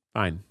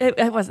fine.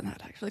 It wasn't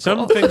that actually Some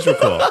cool. things were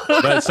cool,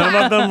 but some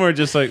of them were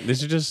just like,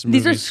 these are just movie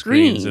These are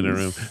screens in a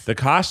room. screens. The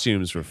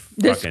costumes were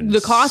fucking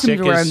The costumes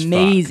sick were as fuck.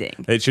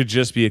 amazing. It should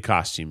just be a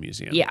costume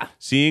museum. Yeah.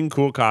 Seeing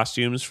cool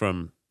costumes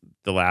from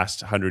the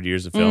last 100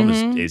 years of film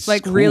is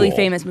Like cool. really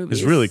famous movies.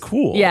 It's really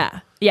cool.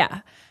 Yeah.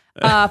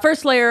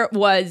 First layer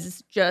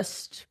was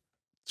just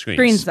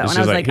screens, though, It's and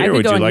I just was like, I here, could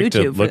would go you on like to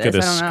YouTube for look at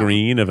this? a I don't know.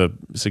 screen of a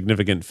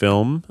significant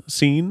film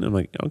scene? I'm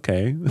like,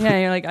 okay. Yeah,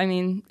 you're like, I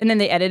mean, and then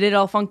they edited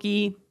all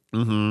funky. I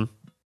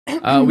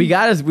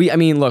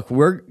mean, look,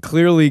 we're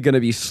clearly going to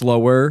be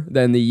slower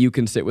than the You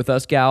Can Sit With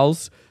Us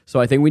gals. So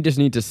I think we just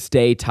need to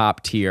stay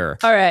top tier.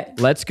 All right.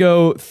 Let's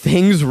go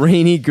things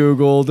Rainie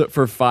Googled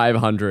for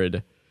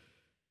 500.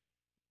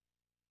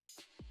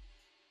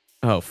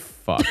 Oh,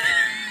 fuck.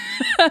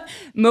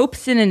 Mope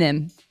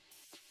synonym.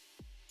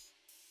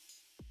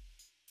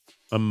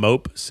 A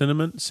mope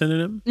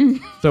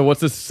synonym? So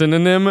what's a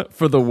synonym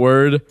for the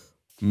word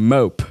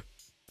mope?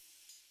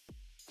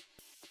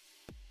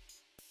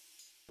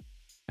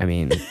 I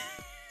mean,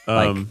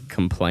 like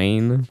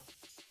complain.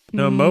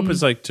 No, mope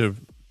is like to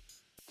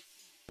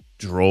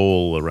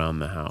droll around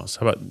the house.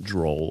 How about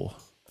droll?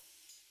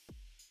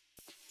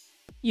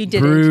 You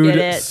didn't Brood,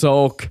 get it.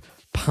 sulk,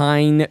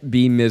 pine,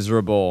 be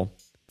miserable.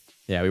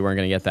 Yeah, we weren't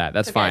going to get that.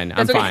 That's fine.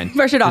 That's I'm okay. fine.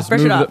 Brush it off. Just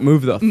Brush it off.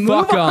 Move the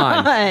fuck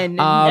on.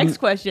 Next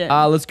question.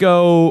 Let's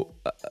go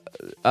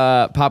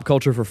pop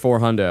culture for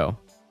 $400.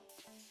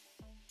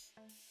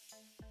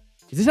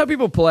 Is this how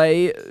people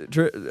play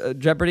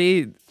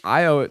Jeopardy?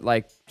 I owe it,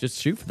 like, just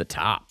shoot for the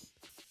top.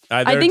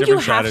 I think you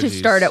have to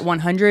start at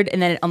 100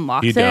 and then it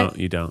unlocks You it. don't.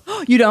 You don't.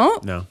 You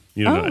don't? No.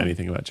 You don't know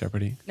anything about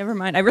Jeopardy. Never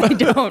mind. I really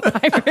don't.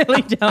 I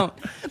really don't.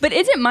 But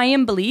isn't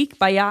Mayim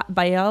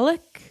Bialik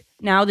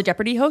now the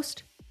Jeopardy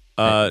host?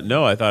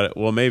 No, I thought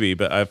well maybe,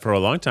 but for a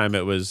long time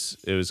it was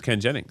Ken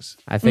Jennings.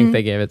 I think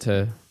they gave it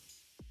to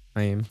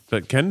Mayim.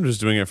 But Ken was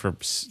doing it for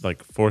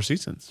like 4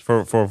 seasons,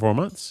 for 4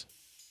 months.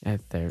 I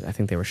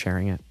think they were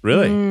sharing it.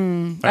 Really?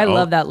 I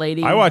love that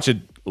lady. I watch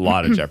a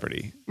lot of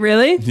Jeopardy.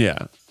 Really? Yeah.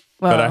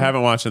 Well, But I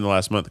haven't watched in the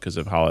last month because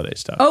of holiday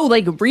stuff. Oh,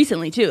 like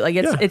recently too. Like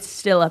Yeah. it's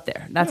still up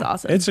there. That's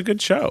awesome. It's a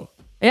good show.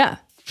 Yeah.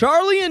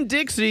 Charlie and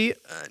Dixie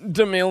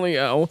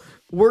D'Amelio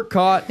were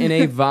caught in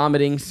a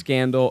vomiting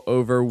scandal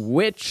over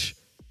which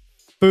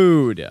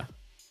food?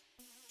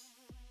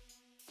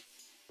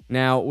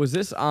 Now, was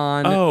this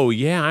on... Oh,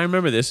 yeah, I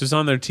remember this. It was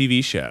on their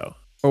TV show.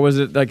 Or was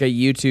it like a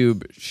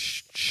YouTube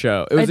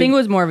show? I think it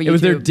was more of a YouTube. It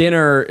was their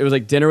dinner. It was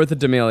like dinner with the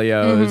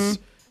D'Amelios.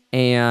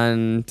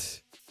 And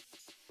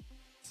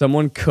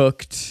someone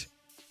cooked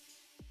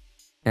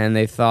and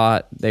they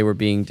thought they were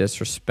being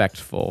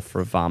disrespectful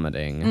for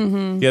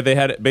vomiting. Yeah, they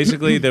had...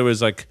 Basically, there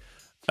was like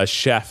a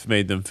chef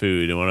made them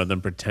food and one of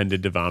them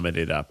pretended to vomit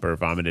it up or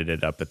vomited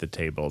it up at the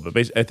table. But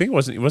I think it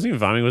wasn't even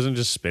vomiting. It wasn't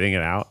just spitting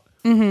it out.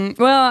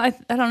 Well, I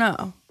don't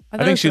know.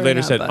 I think she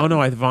later said, "Oh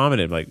no, I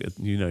vomited." Like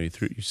you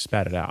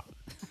spat it out.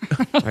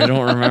 I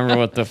don't remember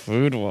what the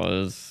food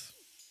was.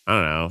 I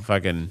don't know,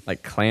 fucking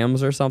Like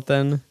clams or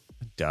something?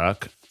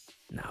 duck.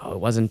 No, it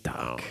wasn't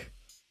duck.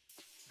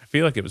 I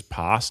feel like it was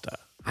pasta.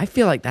 I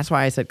feel like that's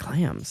why I said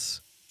clams.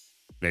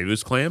 Maybe it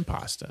was clam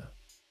pasta.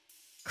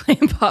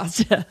 Clam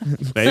pasta.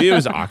 Maybe it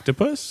was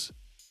octopus.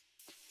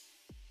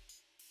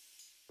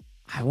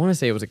 I want to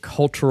say it was a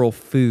cultural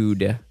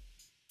food.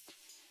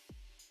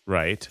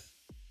 Right.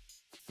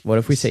 What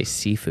if we say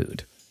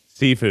seafood?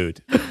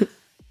 Seafood.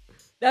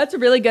 That's a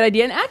really good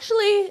idea. And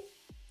actually,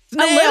 a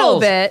little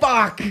bit.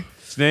 Fuck.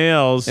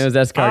 Snails. It was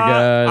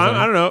escargot.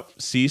 I don't know.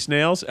 Sea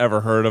snails.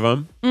 Ever heard of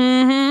them?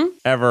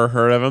 Ever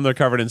heard of them? They're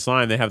covered in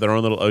slime. They have their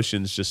own little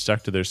oceans just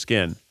stuck to their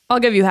skin. I'll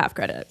give you half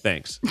credit.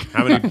 Thanks.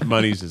 How many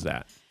monies is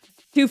that?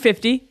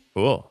 $250.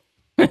 Cool.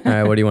 All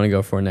right, what do you want to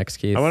go for next,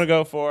 Keith? I want to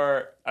go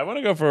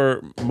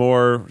for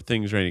more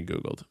things Rainie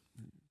Googled,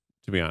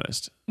 to be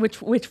honest. Which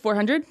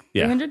 400?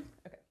 Yeah. 300?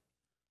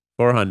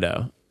 For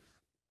hundo.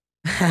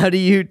 How do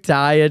you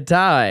tie a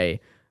tie?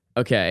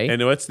 Okay.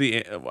 And what's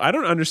the? I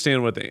don't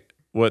understand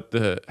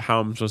how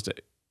I'm supposed to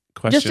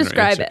question. Just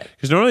describe it.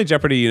 Because normally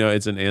Jeopardy,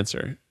 it's an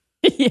answer,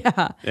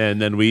 Yeah. and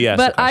then we ask.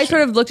 But the I question.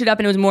 sort of looked it up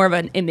and it was more of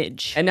an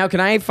image. And now can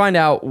I find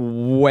out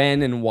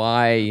when and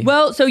why?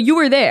 Well, so you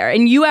were there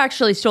and you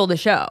actually stole the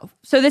show.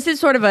 So this is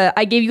sort of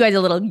I gave you guys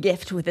a little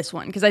gift with this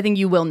one because I think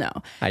you will know.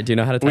 I do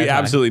know how to tie We a tie.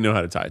 absolutely know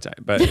how to tie,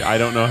 but I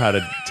don't know how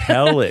to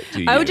tell it to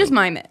you. I would just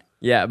mime it.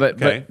 Yeah,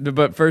 Okay.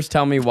 but first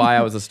tell me why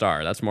I was a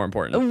star. That's more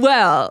important.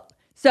 Well,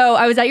 so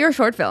I was at your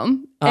short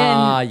film.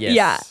 And, Yes.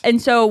 Yeah. And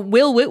so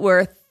Will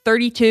Whitworth,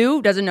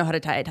 32, doesn't know how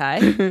to tie a tie.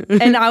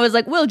 And I was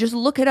like, Will, just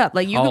look it up.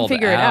 Like, you can Called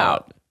figure it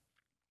out.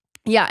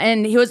 Yeah.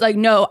 And he was like,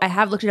 no, I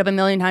have looked it up a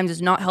million times. It's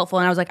not helpful.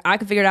 And I was like, I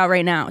could figure it out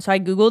right now. So I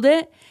Googled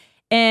it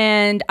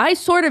and I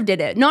sort of did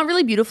it. Not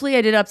really beautifully.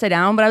 I did it upside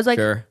down, but I was like,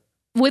 Sure.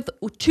 with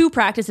 2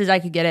 practices, I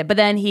could get it. But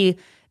then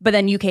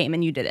you came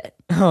and you did it.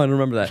 Oh, I don't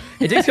remember that.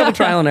 It takes a couple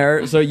trial and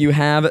error. So you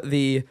have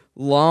the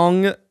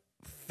long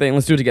thing.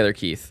 Let's do it together,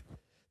 Keith.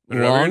 Put it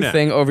over your Long neck.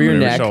 thing over your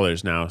Over neck.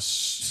 shoulders now.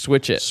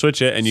 Switch it.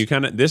 Switch it, and you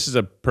this is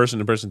a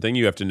person-to-person thing.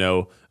 You have to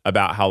know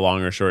about how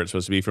long or short it's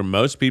supposed to be. For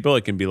most people,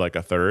 it can be like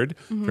a third.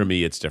 For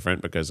me, it's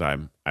different because I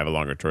have a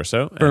longer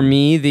torso. For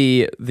me,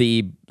 the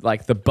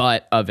like the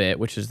butt of it,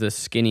 which is the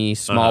skinny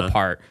small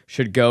part,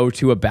 should go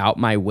to about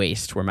my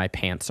waist where my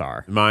pants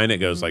are. Mine, it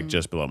goes like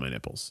just below my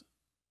nipples.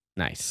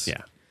 Nice.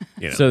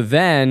 Yeah. So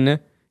then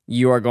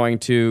you are going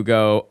to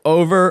go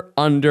over,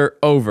 under,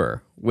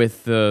 over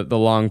with the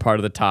long part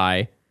of the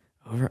tie.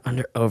 Over,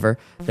 under, over.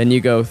 Then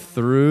you go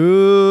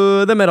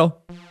through the middle,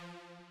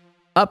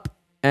 up,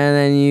 and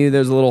then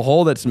there's a little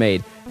hole that's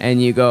made, and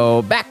you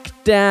go back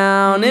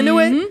down into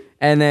it,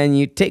 and then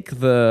you take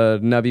the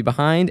nubby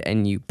behind,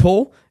 and you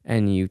pull,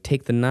 and you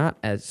take the knot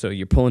so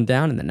you're pulling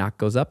down, and the knot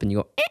goes up, and you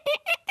go.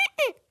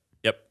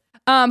 Yep.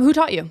 Who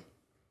taught you?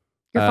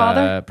 Your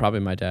father? Probably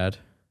my dad.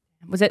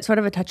 Was it sort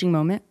of a touching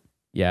moment?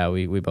 Yeah,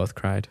 we both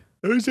cried.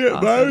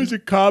 Mine was a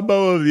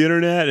combo of the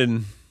internet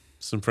and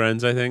some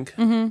friends, I think.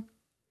 Mm-hmm.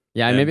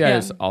 Yeah, maybe I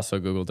just also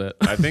Googled it.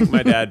 I think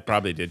my dad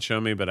probably did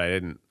show me, but I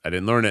didn't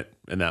learn it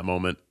in that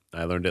moment.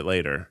 I learned it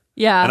later.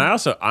 Yeah. And I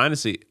also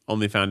honestly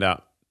only found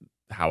out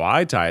how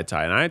I tie a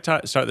tie. And I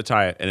start the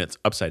tie and it's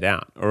upside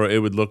down, or it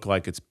would look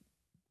like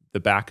the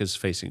back is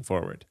facing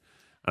forward.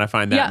 And I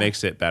find that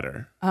makes it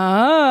better. Oh.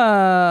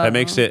 That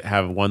makes it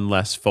have one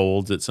less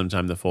fold, that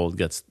sometimes the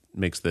fold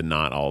makes the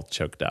knot all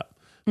choked up.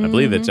 I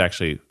believe it's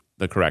actually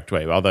the correct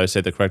way. Although I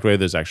say the correct way,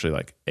 there's actually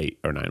like 8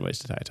 or 9 ways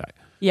to tie a tie.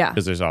 Yeah.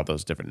 Because there's all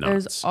those different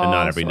knots. There's And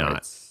not every all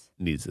knot sorts.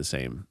 needs the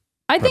same.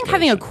 I think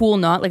having a preparation. cool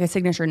knot, like a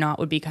signature knot,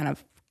 would be kind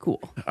of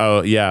cool.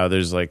 Oh, yeah.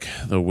 There's like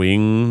the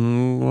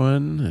wing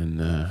one and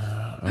the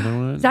other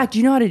one. Zach, do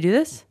you know how to do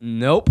this?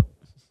 Nope.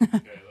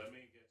 Okay,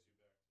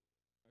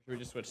 should we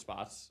just switch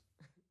spots?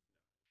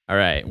 All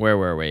right, where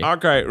were we? All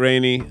right,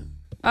 Rainie.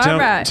 All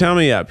right. Tell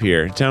me up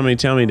here. Tell me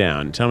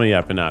down. Tell me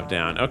up and up,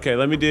 down. Okay,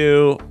 let me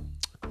do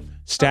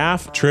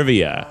staff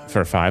trivia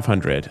for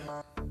 500.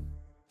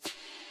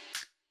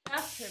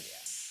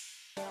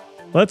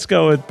 Let's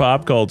go with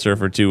pop culture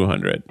for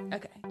 200.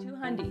 Okay,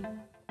 200.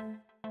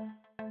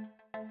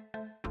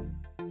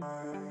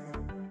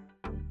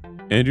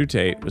 Andrew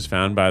Tate was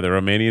found by the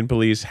Romanian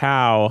police.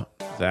 How,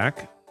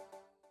 Zach?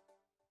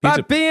 By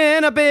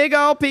being a big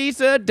old piece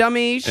of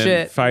dummy And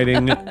shit.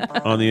 fighting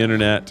on the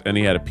internet, and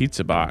he had a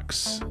pizza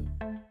box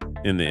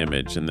in the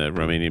image, and the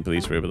Romanian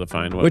police were able to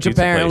find what Which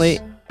pizza apparently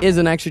place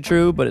isn't actually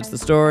true, but it's the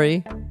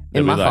story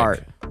in we my like.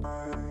 heart.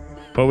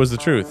 What was the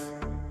truth?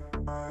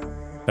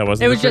 That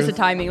wasn't. It was the just a truth?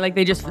 timing. Like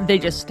they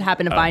just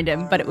happened to find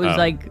him, but it was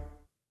like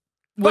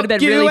would have Fuck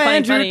been you, really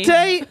Andrew funny.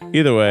 Tate.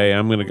 Either way,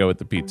 I'm gonna go with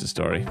the pizza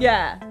story.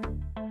 Yeah.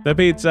 The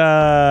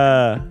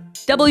pizza.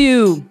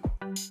 W.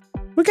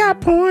 We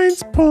got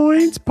points,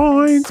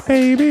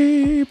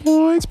 baby.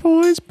 Points.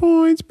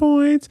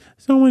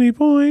 So many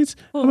points.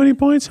 How many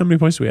points? How many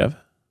points do we have?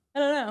 I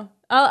don't know.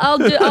 I'll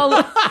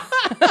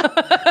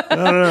I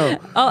don't know.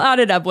 I'll add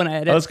it up when I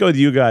edit. Let's go with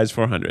you guys,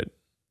 400.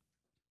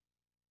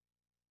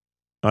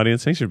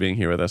 Audience, thanks for being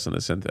here with us on the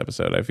Synth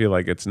episode. I feel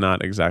like it's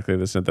not exactly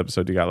the Synth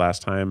episode you got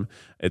last time.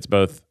 It's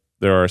both,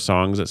 there are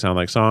songs that sound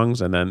like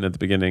songs, and then at the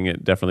beginning,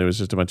 it definitely was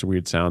just a bunch of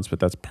weird sounds, but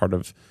that's part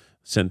of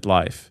Synth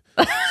life.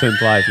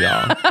 Synth life,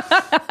 y'all.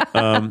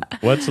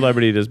 What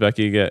celebrity does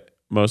Becky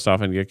most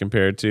often get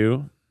compared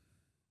to?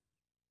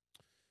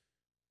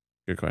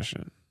 Good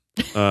question.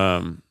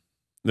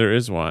 There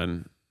is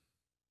one.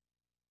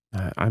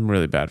 I'm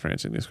really bad for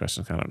answering these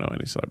questions. I don't know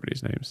any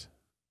celebrities' names.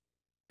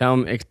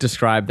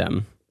 Describe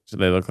them. So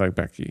they look like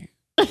Becky.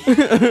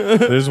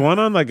 There's one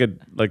on like a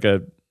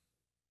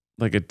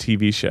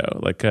TV show,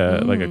 like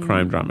a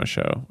crime drama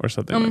show or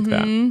something like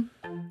that.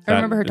 I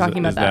remember her talking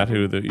about is that.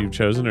 Who you've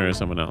chosen, or is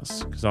someone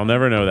else? Because I'll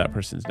never know that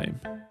person's name.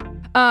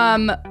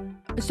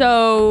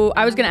 So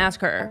I was gonna ask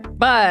her,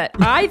 but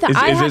I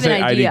have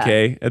an idea.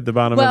 IDK at the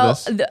bottom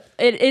of this?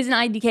 It is an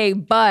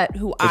IDK, but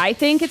who I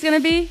think it's gonna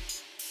be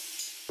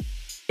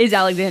is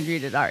Alexandria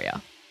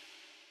Daddario.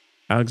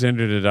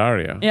 Alexandra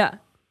Daddario. Yeah.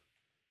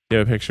 You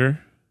have a picture?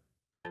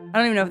 I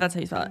don't even know if that's how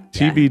you spell it.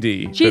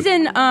 TBD. Yeah. She's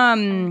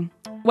in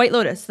White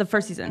Lotus, the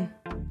first season.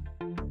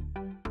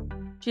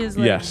 She's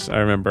like, yes, I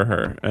remember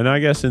her. And I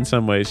guess in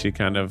some ways she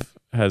kind of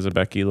has a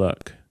Becky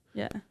look.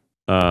 Yeah.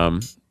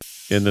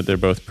 In that they're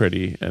both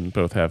pretty and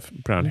both have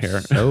brown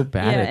hair. So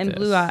bad at and this.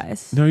 blue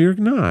eyes. No, you're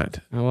not.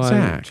 Well,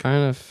 Zach. I'm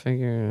trying to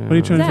figure out. What are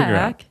you trying to figure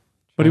out? Zach.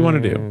 What do you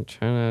want to do?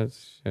 Trying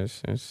to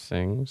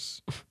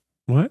things.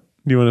 What?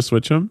 Do you want to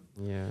switch them?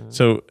 Yeah.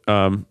 So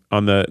on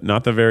the,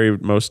 not the very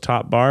most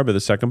top bar, but the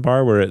second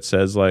bar where it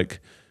says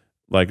like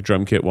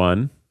drum kit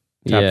 1,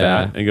 tap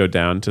that and go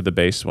down to the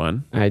bass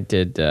one. I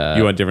did.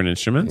 You want different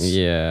instruments?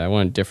 Yeah, I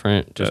want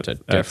different, just a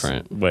That's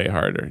different. way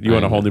harder. You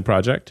want a whole new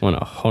project? I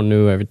want a whole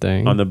new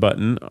everything. On the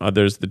button,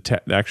 there's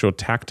the actual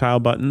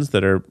tactile buttons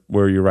that are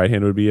where your right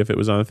hand would be if it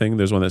was on a thing.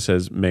 There's one that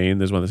says main.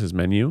 There's one that says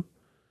menu.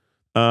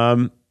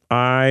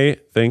 I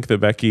think that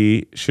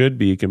Becky should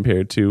be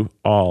compared to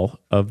all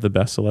of the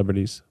best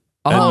celebrities.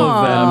 All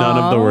of them. And none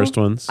of the worst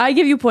ones. I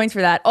give you points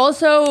for that.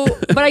 Also,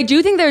 but I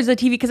do think there's a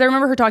TV, because I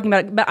remember her talking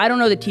about it, but I don't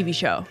know the TV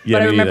show. Yeah,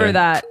 but I me remember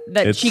either.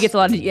 that It's she gets a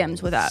lot of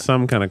DMs with that.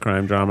 Some kind of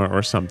crime drama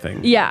or something.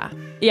 Yeah,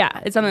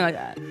 it's something like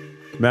that.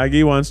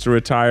 Maggie wants to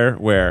retire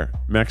where?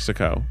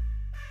 Mexico.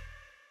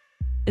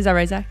 Is that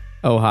right, Zach?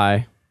 Oh,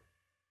 hi.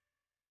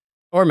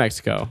 Or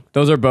Mexico.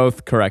 Those are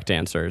both correct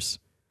answers.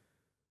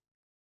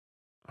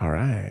 All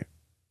right.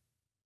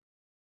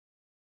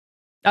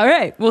 All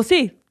right, we'll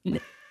see.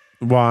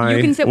 Why?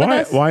 You can sit with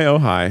us. Why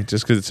Ojai?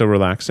 Just because it's so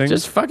relaxing?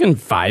 Just fucking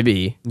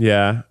vibey.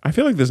 Yeah. I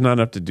feel like there's not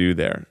enough to do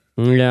there.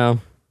 Yeah.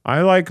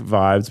 I like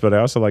vibes, but I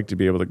also like to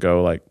be able to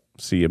go like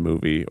see a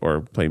movie or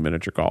play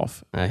miniature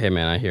golf. Hey,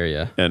 man, I hear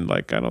you. And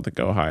like, I don't think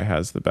Ojai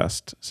has the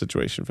best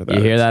situation for that.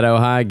 You hear that,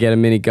 Ohio? Get a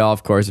mini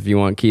golf course if you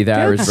want Keith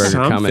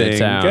Habersberger coming to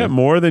town. Get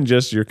more than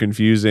just your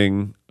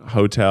confusing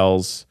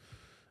hotels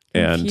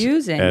and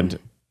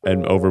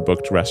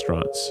overbooked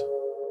restaurants.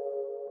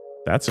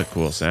 That's a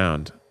cool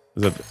sound.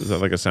 Is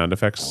that like a sound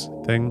effects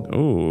thing?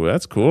 Ooh,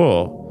 that's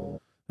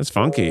cool. That's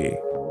funky.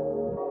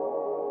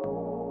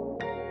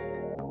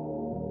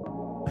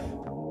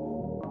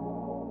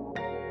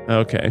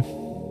 Okay.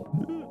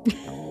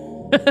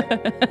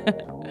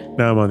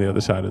 Now I'm on the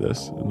other side of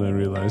this, and I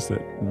realize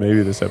that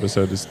maybe this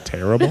episode is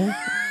terrible,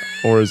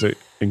 or is it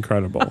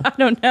incredible? I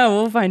don't know.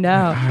 We'll find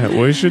out.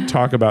 We should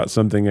talk about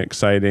something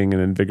exciting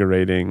and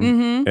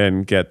invigorating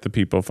and get the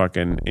people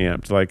fucking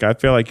amped. Like, I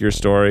feel like your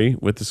story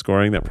with the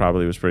scoring, that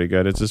probably was pretty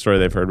good. It's a story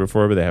they've heard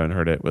before, but they haven't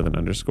heard it with an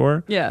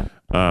underscore. Yeah.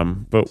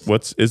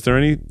 But is there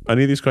any of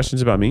these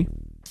questions about me?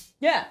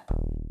 Yeah.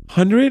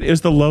 100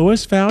 is the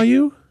lowest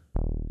value?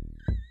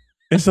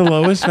 It's the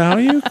lowest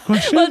value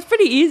question? Well, it's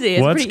pretty easy.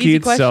 It's What's a pretty easy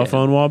Keith's question. cell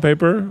phone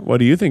wallpaper? What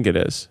do you think it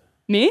is?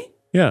 Me?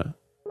 Yeah.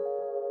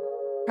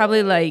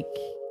 Probably like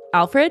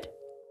Alfred.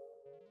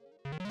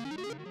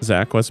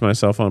 Zach, what's my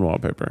cell phone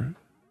wallpaper?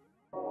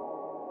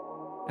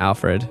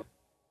 Alfred.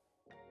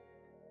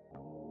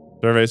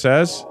 Survey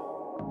says?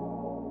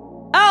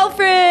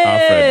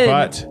 Alfred!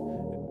 But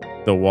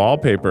the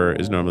wallpaper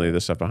is normally the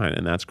stuff behind it,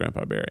 and that's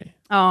Grandpa Barry.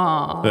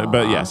 Aww.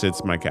 But yes,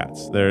 it's my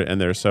cats.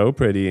 They're so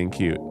pretty and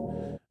cute.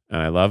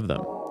 And I love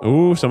them.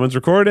 Ooh, someone's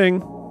recording.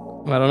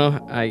 Well, I don't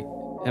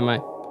know. Am I?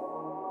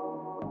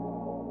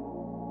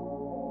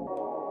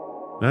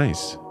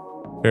 Nice.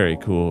 Very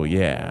cool.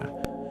 Yeah.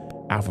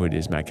 Alfred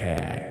is my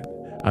cat.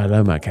 I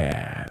love my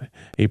cat.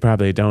 He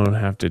probably don't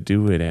have to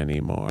do it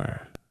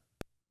anymore.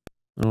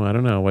 Oh, I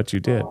don't know what you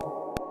did.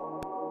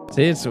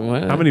 See, it's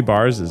what? How many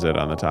bars is it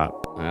on the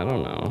top? I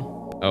don't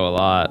know. Oh, a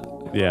lot.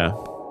 Yeah.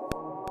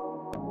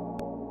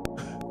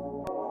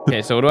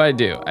 Okay, so what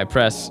do? I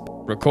press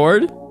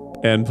record?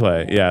 And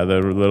play. Yeah, the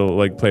little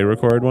like play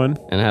record one.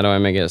 And how do I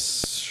make it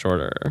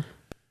shorter?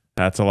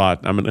 That's a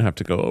lot. I'm going to have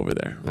to go over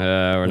there.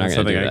 We're not going to do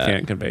something that. I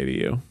can't convey to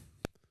you.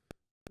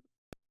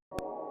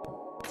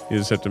 You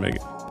just have to make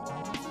it.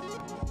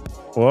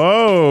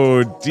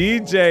 Whoa,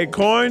 DJ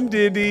Corn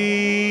Diddy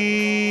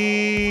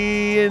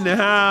in the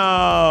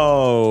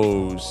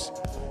house.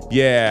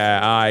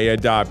 Yeah, I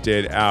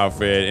adopted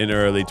Alfred in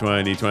early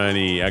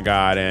 2020. I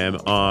got him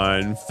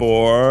on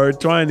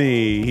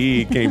 420.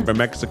 He came from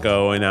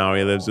Mexico and now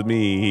he lives with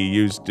me. He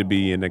used to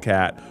be in the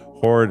cat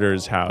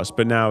hoarder's house,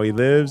 but now he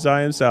lives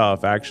by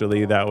himself.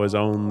 Actually, that was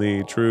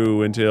only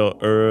true until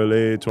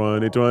early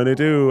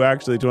 2022.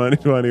 Actually,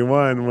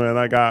 2021 when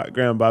I got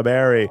Grandpa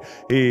Barry.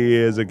 He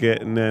is a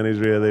kitten and he's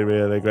really,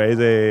 really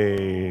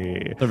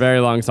crazy. It's a very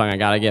long song. I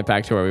got to get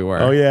back to where we were.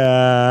 Oh,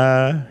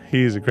 yeah.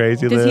 He's a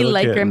crazy Does little he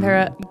like kitten.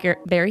 Grandpa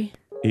Barry?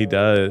 He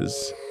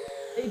does.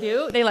 They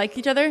do? They like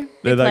each other?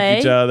 They play? like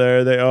each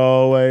other. They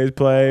always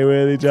play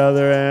with each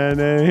other. And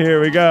then here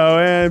we go.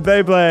 And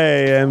they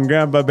play. And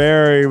Grandpa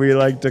Barry, we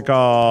like to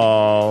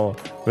call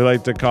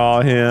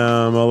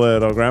him a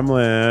little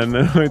gremlin.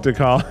 We like to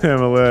call him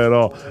a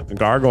little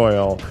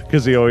gargoyle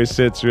because he always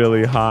sits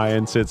really high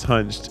and sits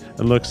hunched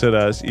and looks at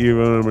us even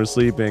when we're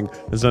sleeping.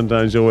 And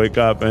sometimes you'll wake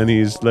up and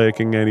he's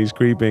lurking and he's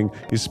creeping.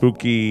 He's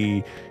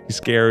spooky. He's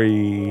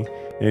scary.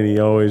 And he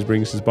always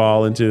brings his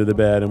ball into the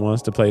bed and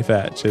wants to play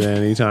fetch at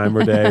any time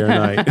or day or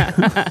night.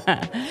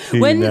 He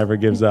never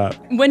gives up.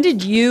 When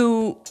did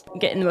you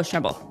get in the most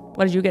trouble?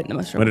 What did you get in the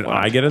most trouble When did for?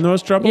 I get in the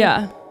most trouble?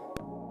 Yeah.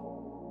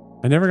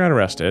 I never got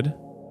arrested.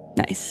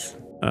 Nice.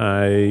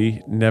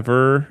 I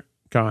never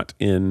got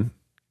in,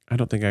 I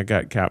don't think I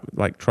got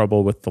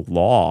trouble with the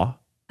law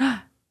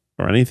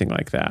or anything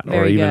like that. Or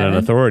Very even good. an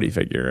authority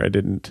figure. I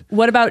didn't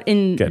What about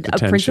in get a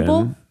detention.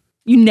 principal?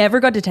 You never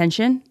got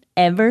detention?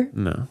 Ever?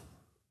 No.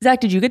 Zach,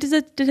 did you get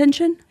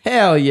detention?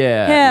 Hell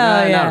yeah.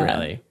 Hell yeah. Not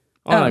really.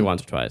 Only like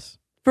once or twice.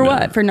 For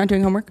what? For not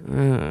doing homework?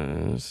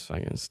 It's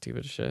fucking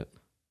stupid shit.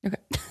 Okay.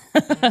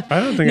 I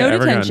don't think No I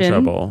ever got in detention.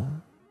 trouble.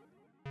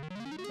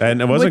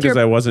 And it wasn't With your- because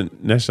I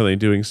wasn't necessarily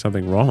doing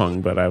something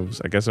wrong, but I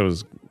guess I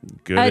was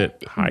good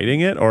at hiding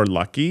it or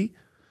lucky.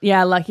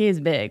 Yeah, lucky is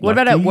big. What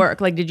about at Lucky?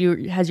 work? Like,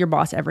 has your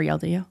boss ever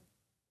yelled at you?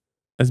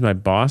 Has my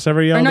boss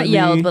ever yelled Or not at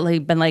yelled, me? but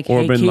like been like, Or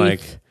hey, been Keith.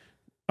 like,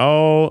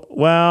 oh,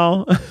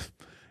 well,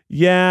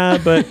 yeah,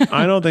 but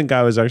I don't think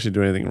I was actually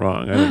doing anything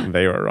wrong. I think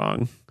they were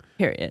wrong.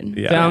 Period.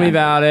 Yeah. Tell me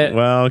about it.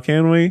 Well,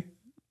 can we?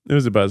 It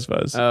was a buzz.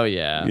 Oh,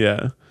 yeah.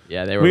 Yeah.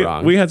 Yeah, they were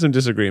wrong. We had some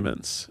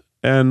disagreements.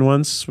 And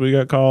once we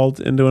got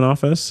called into an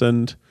office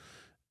and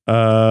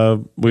it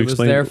was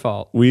their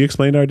fault. We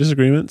explained our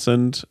disagreements,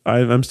 and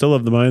I'm still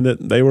of the mind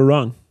that they were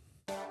wrong.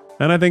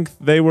 And I think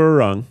they were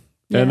wrong.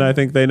 Yeah. And I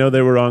think they know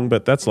they were wrong,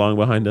 but that's long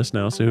behind us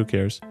now, so who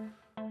cares?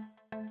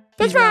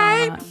 That's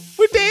right.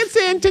 We're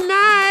dancing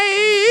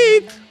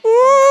tonight.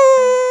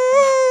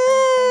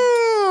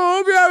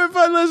 Hope you're having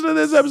fun listening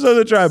to this episode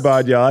of the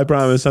TryPod, y'all. I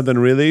promise something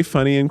really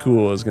funny and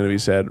cool is going to be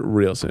said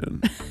real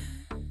soon.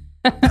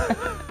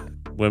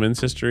 Women's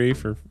history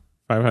for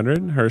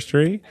 500,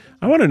 herstory.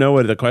 I want to know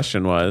what the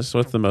question was.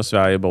 What's the most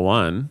valuable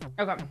one?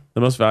 Okay.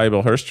 The most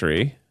valuable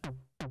herstory.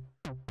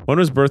 When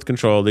was birth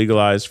control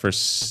legalized for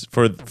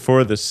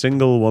the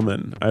single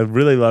woman? I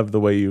really love the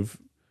way you've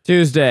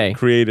Tuesday.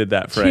 created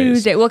that phrase.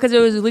 Tuesday. Well, because it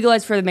was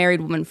legalized for the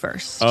married woman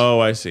first. Oh,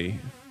 I see.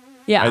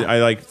 Yeah. I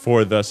like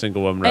for the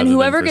single woman rather and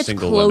whoever than for gets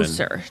single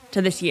closer women.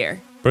 to this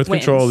year Birth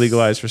wins. control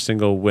legalized for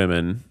single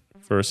women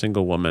for a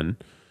single woman.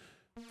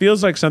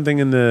 Feels like something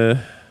in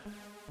the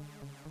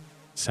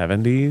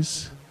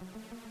 70s,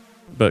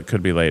 but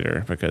could be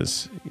later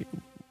because,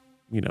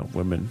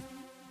 women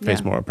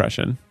face more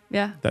oppression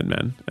than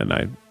men. And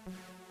I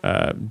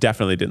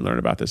definitely didn't learn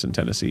about this in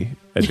Tennessee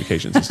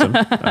education system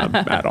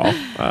at all.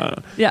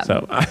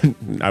 So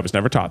I was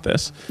never taught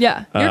this.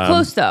 Yeah. You're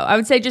close, though. I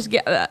would say just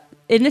get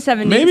in the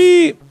 70s.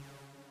 Maybe,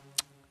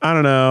 I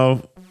don't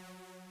know.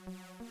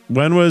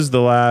 When was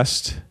the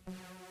last...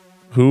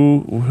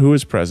 Who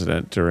was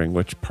president during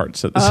which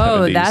parts of the 70s?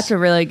 Oh, that's a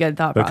really good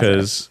thought process.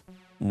 Because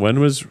when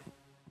was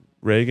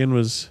Reagan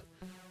was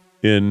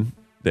in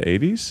the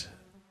 80s?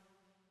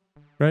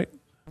 Right?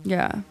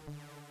 Yeah.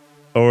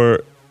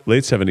 Or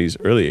late 70s,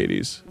 early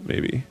 80s,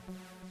 maybe.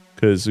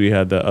 Because we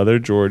had the other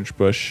George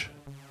Bush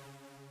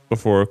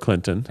before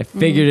Clinton. I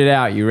figured it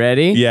out. You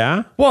ready?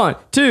 Yeah? 1,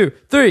 2,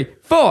 3,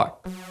 4.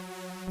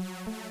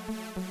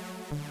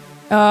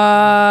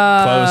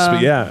 Close,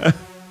 but yeah.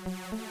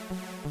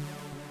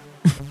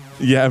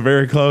 Yeah,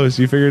 very close.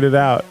 You figured it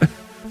out.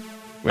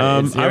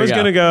 I was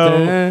going to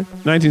go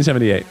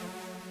 1978.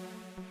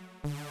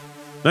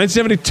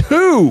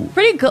 1972.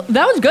 Pretty cool.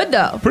 That was good,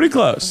 though. Pretty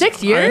close.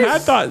 6 years? I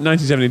had thought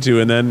 1972,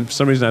 and then for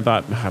some reason I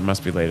thought, it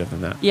must be later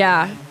than that.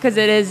 Yeah, because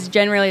it is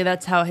generally,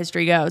 that's how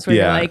history goes. Where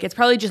you're like, it's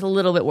probably just a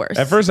little bit worse.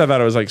 At first I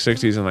thought it was like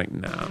 60s, and like,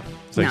 no,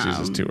 60s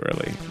is too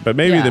early. But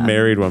maybe the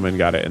married woman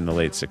got it in the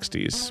late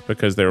 60s,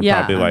 because they were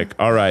probably like,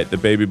 all right, the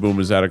baby boom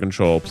is out of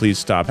control. Please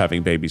stop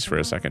having babies for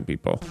a second,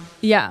 people.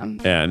 Yeah.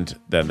 And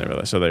then they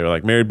were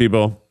like, married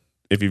people,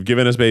 if you've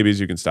given us babies,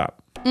 you can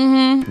stop.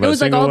 Mm-hmm. It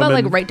was like all about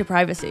like right to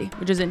privacy,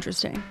 which is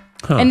interesting.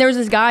 Huh. And there was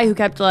this guy who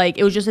kept like,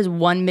 it was just his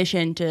one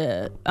mission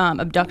to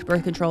abduct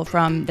birth control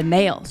from the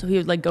mail. So he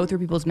would like go through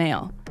people's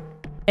mail,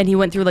 and he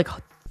went through like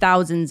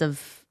thousands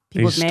of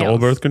people's mail. He stole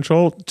birth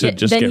control to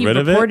just get rid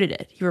of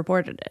it? He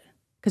reported it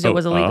because it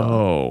was illegal.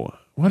 Oh,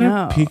 what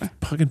a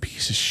fucking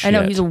piece of shit. I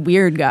know, he's a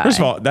weird guy. First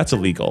of all, that's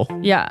illegal.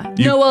 Yeah.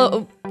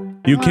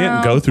 You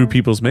can't go through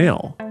people's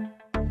mail.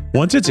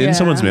 Once it's in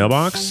someone's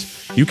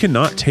mailbox, you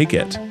cannot take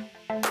it.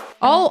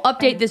 I'll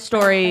update this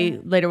story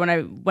later when I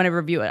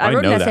review it. I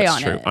wrote an essay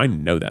on it. I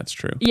know that's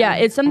true. Yeah,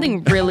 it's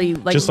something really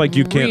like just like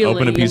you can't really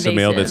open a piece of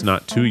mail invasive. that's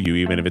not to you,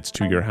 even if it's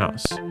to your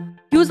house.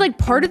 He was like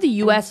part of the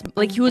U.S.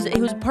 Like he was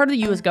part of the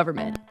U.S.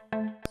 government.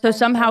 So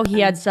somehow he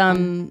had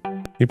some.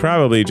 He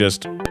probably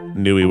just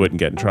knew he wouldn't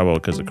get in trouble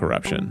because of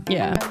corruption.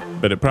 Yeah.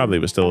 But it probably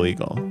was still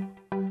illegal,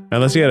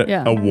 unless he had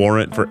a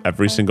warrant for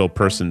every single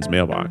person's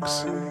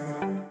mailbox.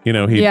 You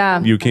know,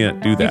 you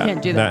can't do that. You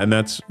can't do that. And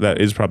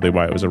that is probably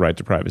why it was a right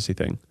to privacy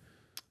thing.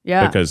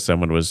 Yeah. Because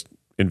someone was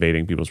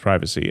invading people's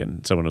privacy,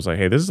 and someone was like,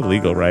 hey, this is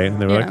illegal, right? And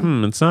they were like,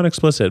 it's not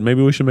explicit.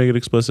 Maybe we should make it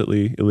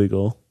explicitly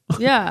illegal.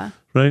 Yeah.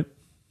 Right?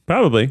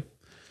 Probably.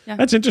 Yeah.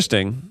 That's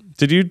interesting.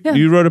 Did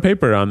you wrote a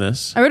paper on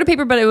this? I wrote a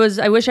paper, but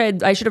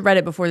I should have read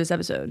it before this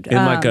episode.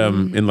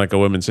 In like a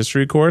women's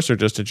history course, or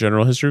just a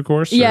general history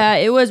course? Yeah,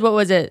 it was, what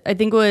was it? I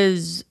think it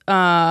was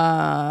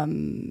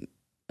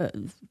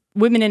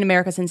Women in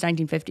America since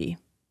 1950. It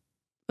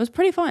was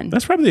pretty fun.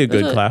 That's probably a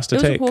good class to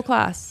take. It was a cool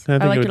class. I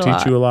think it would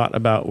teach you a lot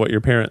about what your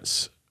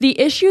parents... The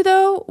issue,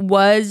 though,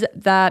 was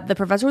that the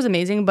professor was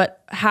amazing,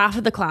 but half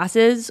of the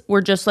classes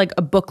were just like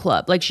a book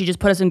club. Like, she just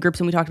put us in groups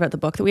and we talked about the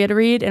book that we had to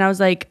read. And I was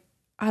like,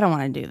 I don't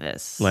want to do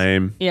this.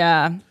 Lame.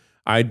 Yeah.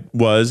 I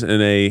was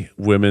in a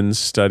women's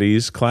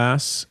studies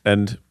class,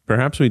 and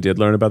perhaps we did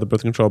learn about the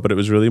birth control, but it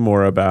was really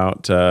more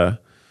about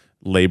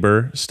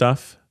labor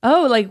stuff.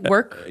 Oh, like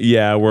work?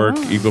 Work,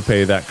 equal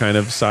pay, that kind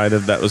of side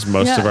of that was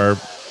most of our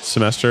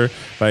semester.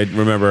 But I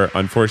remember,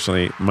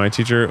 unfortunately, my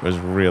teacher was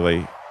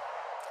really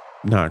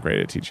not great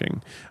at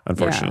teaching,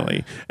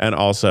 unfortunately. And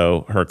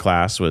also her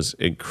class was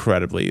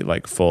incredibly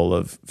like full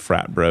of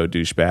frat bro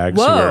douchebags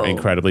who were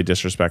incredibly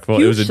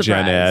disrespectful. It was a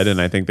gen ed,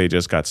 and I think they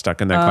just got stuck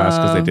in that class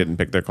because they didn't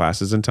pick their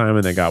classes in time,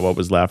 and they got what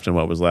was left, and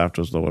what was left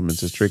was the women's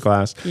history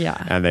class.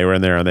 Yeah. And they were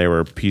in there, and they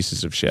were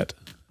pieces of shit.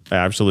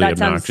 Absolutely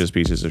obnoxious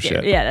pieces of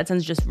shit. Yeah, that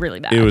sounds just really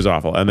bad. It was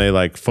awful. And they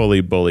like fully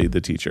bullied the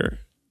teacher.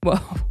 Whoa.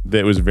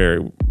 It was very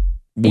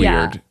weird.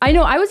 Yeah. I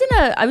know. I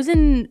was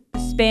in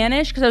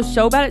Spanish because I was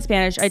so bad at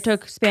Spanish. I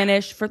took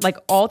Spanish for like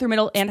all through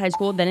middle and high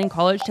school. Then in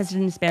college, tested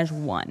in Spanish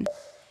 1.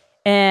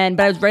 But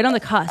I was right on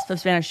the cusp of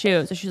Spanish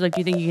 2. So she was like,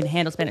 do you think you can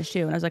handle Spanish 2?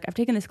 And I was like, I've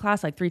taken this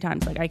class like 3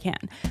 times. Like, I can.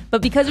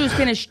 But because it was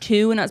Spanish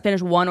 2 and not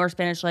Spanish 1 or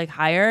Spanish like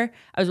higher,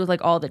 I was with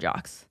like all the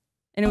jocks.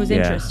 And it was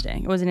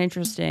interesting. It was an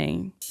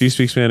interesting... Do you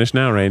speak Spanish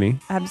now, Rainie?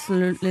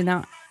 Absolutely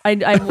not.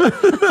 Absolutely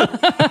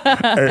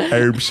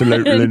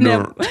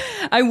not.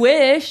 I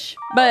wish,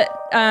 but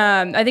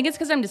I think it's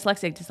because I'm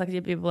dyslexic.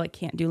 Dyslexic people like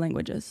can't do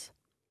languages.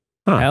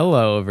 Huh.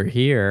 Hello over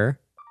here.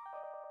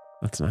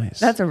 That's nice.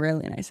 That's a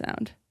really nice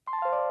sound.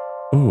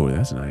 Ooh,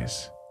 that's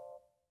nice.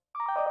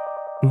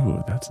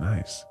 Ooh, that's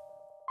nice.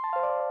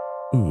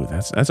 Ooh,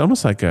 that's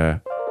almost like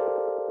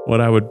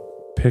what I would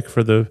pick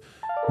for the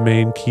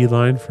main key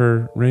line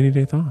for Rainy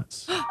Day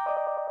Thoughts.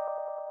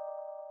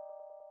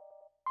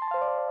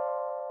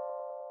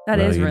 That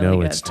is really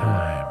good. It's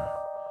time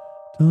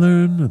to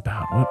learn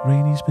about what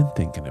Rainie's been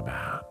thinking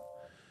about.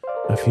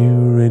 A few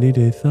rainy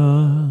day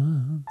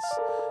thoughts.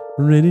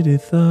 Rainy day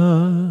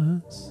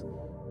thoughts.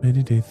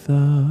 Rainy day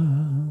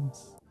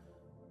thoughts.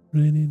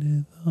 Rainy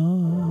day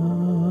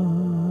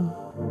thoughts.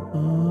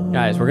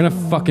 Guys, we're gonna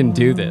fucking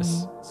do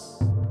this.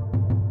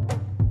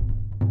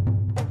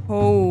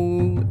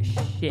 Oh,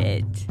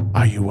 shit.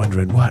 Are you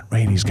wondering what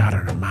Rainie's got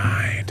on her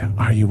mind?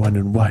 Are you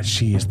wondering what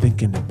she is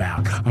thinking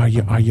about? Are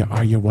you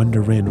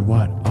wondering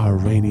what are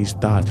Rainie's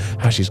thoughts?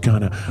 How she's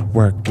gonna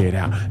work it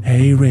out?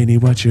 Hey Rainie,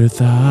 what's your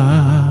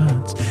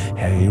thoughts?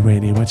 Hey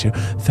Rainie, what's your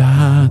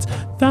thoughts?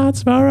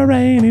 Thoughts for a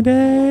rainy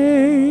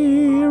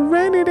day.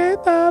 Rainy day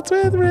thoughts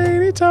with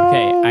Rainie Toad.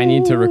 Okay, I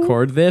need to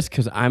record this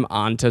because I'm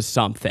onto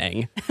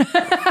something.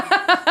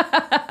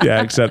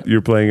 Yeah, except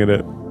you're playing it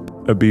at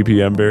a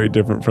BPM very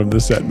different from the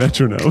set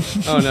metronome.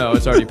 Oh no,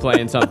 it's already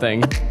playing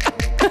something.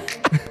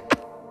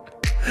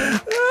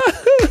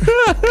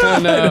 Oh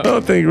no. I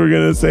don't think we're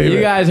gonna save it.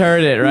 You guys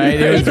heard it, right?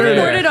 It was It's there.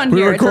 recorded on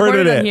We here. It's recorded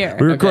recorded on it. here.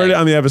 We recorded it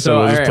on the episode. So,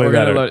 We'll all just right, play we're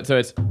that. gonna load it. So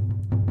it's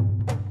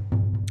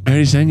I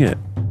already sang it.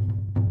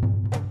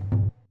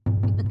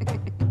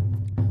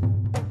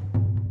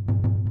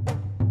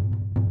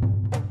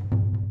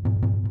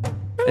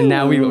 and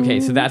now we okay.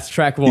 So that's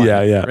track 1.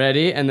 Yeah, yeah.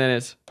 Ready? And then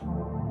it's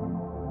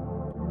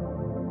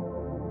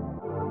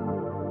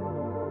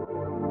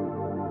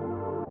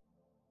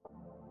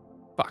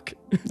fuck.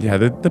 Yeah,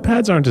 the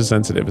pads aren't as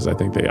sensitive as I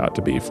think they ought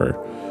to be for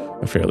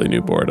a fairly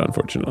new board,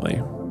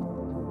 unfortunately.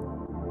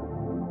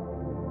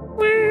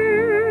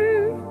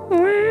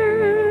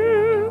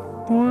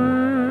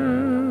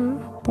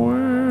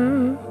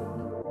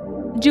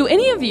 Do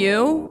any of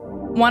you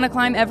want to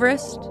climb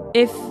Everest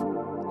if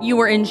you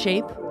were in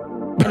shape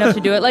enough to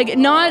do it? Like,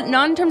 not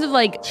in terms of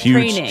like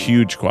training.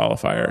 Huge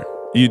qualifier.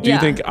 Do you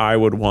think I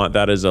would want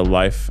that as a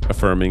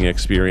life-affirming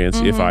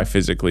experience if I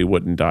physically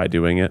wouldn't die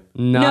doing it?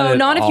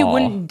 Not if you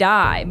wouldn't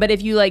die, but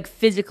if you like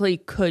physically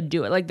could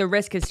do it. Like the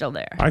risk is still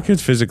there. I could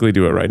physically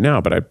do it right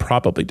now, but I'd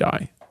probably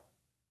die.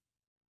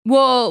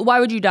 Well,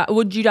 why would you die?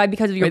 Would you die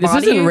because of your Wait, this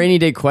body? isn't rainy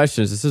day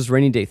questions. This is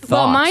rainy day thoughts.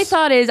 Well, my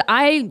thought is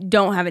I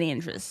don't have any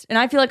interest, and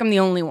I feel like I'm the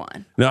only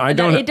one. No, I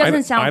don't. It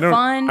doesn't sound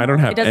fun. I don't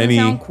have It doesn't any.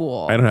 sound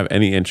cool. I don't have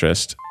any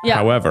interest. Yeah.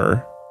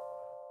 However,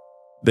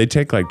 they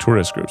take like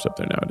tourist groups up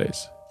there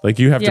nowadays. Like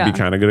you have to be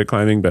kind of good at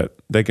climbing, but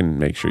they can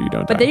make sure you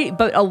don't die.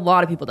 But a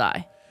lot of people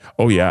die.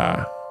 Oh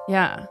yeah.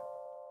 Yeah.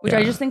 Which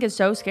I just think is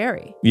so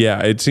scary. Yeah,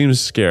 it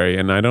seems scary,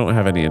 and I don't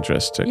have any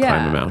interest to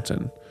climb a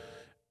mountain.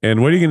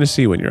 And what are you going to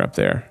see when you're up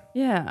there?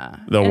 Yeah.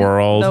 The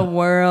world. The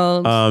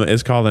world.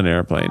 It's called an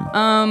airplane.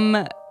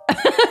 I'm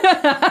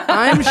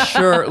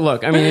sure.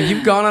 Look, I mean, if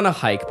you've gone on a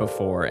hike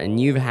before and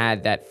you've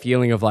had that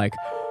feeling of like,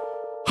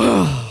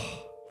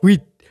 we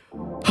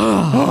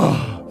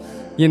fucking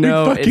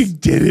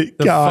did it,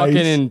 the guys.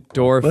 fucking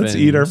endorphins. Let's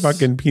eat our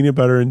fucking peanut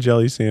butter and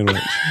jelly sandwich.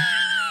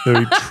 So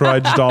we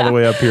trudged all the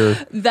way up here.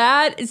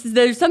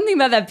 There's something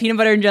about that peanut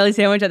butter and jelly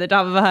sandwich at the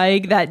top of a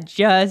hike that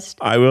just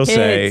I will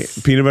say,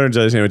 hits. peanut butter and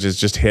jelly sandwiches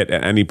just hit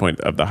at any point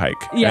of the hike.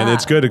 Yeah. And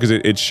it's good because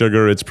it's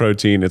sugar, it's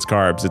protein, it's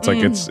carbs. It's like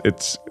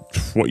it's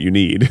what you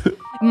need.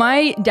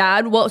 My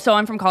dad, so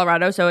I'm from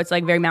Colorado, so it's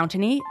like very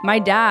mountainy. My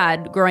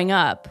dad, growing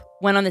up,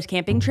 went on this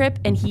camping trip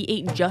and he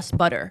ate just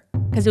butter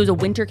because it was a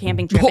winter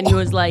camping trip. And he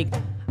was like,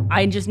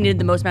 I just needed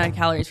the most amount of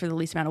calories for the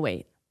least amount of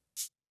weight.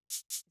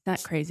 Isn't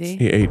that crazy?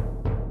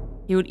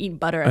 He would eat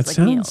butter as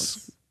like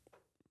meals.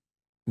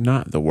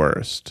 Not the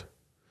worst.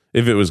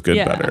 If it was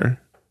good butter.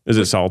 Is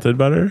it salted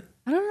butter?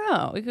 I don't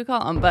know. We could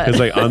call them, but Because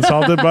like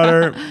unsalted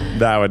butter,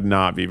 that would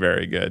not be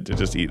very good to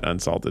just eat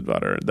unsalted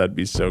butter. That'd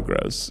be so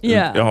gross.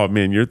 Yeah. Oh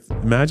man,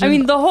 imagine. I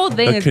mean, the whole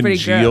thing is pretty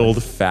congealed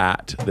gross.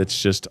 fat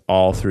that's just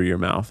all through your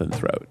mouth and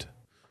throat.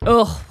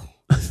 Ugh.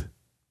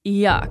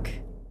 Yuck.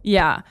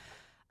 Yeah.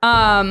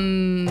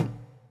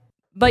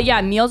 But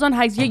yeah, meals on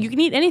hikes. Yeah, you can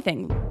eat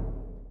anything.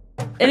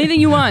 Anything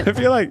you want. I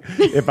feel like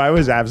if I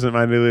was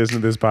absent-mindedly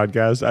listening to this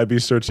podcast, I'd be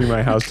searching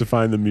my house to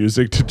find the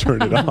music to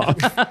turn it off.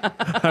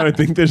 I would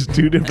think there's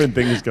two different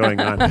things going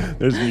on.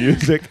 There's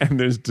music and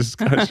there's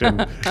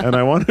discussion, and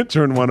I want to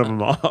turn one of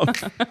them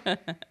off. All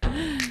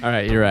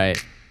right, you're right.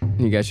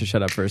 You guys should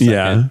shut up for a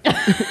second.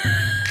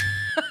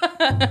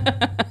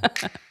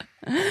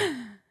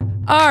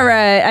 All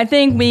right, I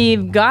think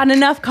we've got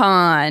enough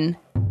con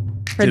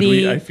for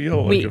I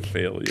feel week. like a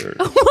failure.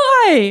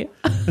 Why?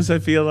 Because I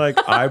feel like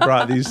I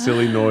brought these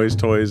silly noise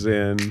toys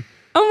in.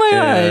 Oh my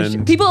gosh.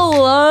 And- People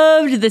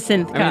loved the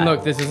synth cut. I mean,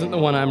 look, this isn't the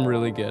one I'm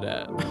really good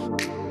at.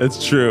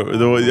 It's true.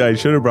 I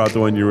should have brought the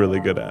one you're really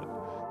good at.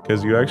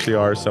 Because you actually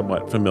are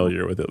somewhat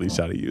familiar with at least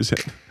how to use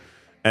it.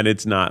 And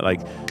it's not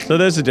like, so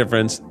there's a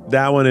difference.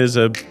 That one is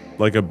a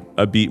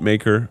beat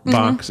maker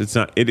box.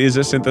 It is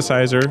a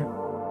synthesizer.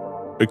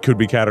 It could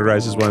be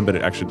categorized as one, but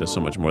it actually does so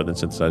much more than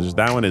synthesizers.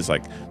 That one is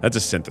that's a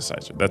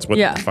synthesizer. That's what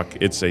the fuck,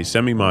 it's a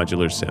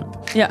semi-modular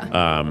synth. Yeah.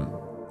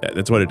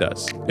 That's what it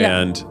does. Yeah.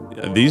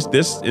 And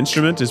this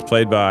instrument is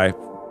played by,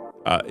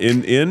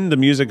 in the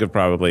music of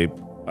probably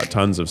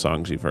tons of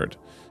songs you've heard.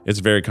 It's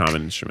a very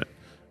common instrument.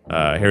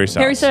 Harry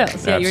Styles. Yeah,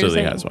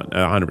 absolutely has one,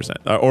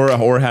 100%.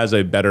 Or has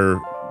a better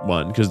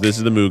one because this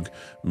is the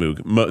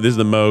this is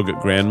the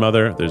Moog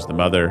grandmother. There's the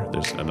mother.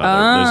 There's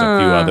another. There's a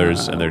few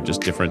others, and they're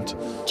just different.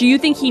 Do you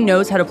think he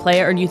knows how to play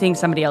it, or do you think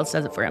somebody else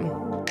does it for him?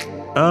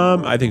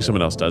 I think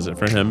someone else does it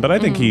for him, but I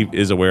think he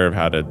is aware of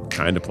how to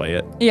kind of play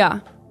it. Yeah.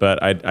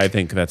 But I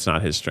think that's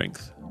not his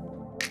strength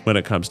when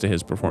it comes to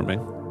his performing.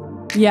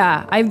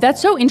 Yeah,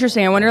 that's so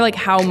interesting. I wonder like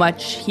how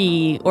much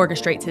he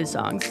orchestrates his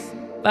songs.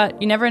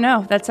 But you never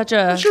know. That's such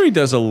a... I'm sure he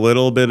does a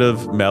little bit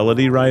of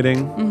melody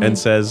writing and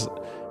says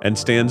and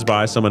stands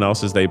by someone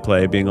else as they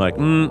play, being like,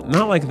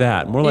 not like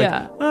that. More like,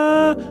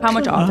 how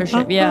much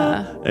authorship?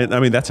 Yeah. And I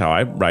mean, that's how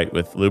I write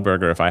with Lou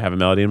Berger. If I have a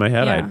melody in my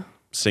head, I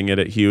sing it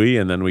at Huey,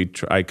 and then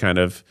I kind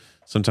of...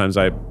 Sometimes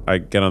I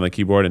get on the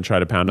keyboard and try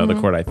to pound out the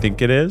chord I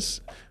think it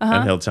is.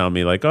 And he'll tell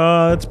me like,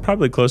 oh, it's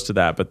probably close to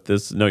that, but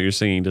this note you're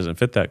singing doesn't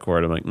fit that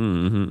chord. I'm like,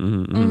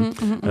 and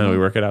then we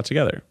work it out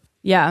together.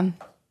 Yeah.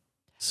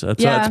 So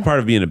that's part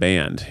of being a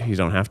band. You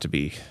don't have to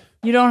be.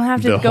 You don't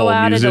have to go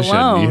at it musician.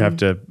 alone.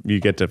 You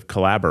get to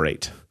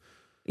collaborate.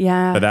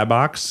 Yeah. But that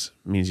box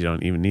means you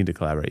don't even need to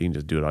collaborate. You can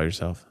just do it all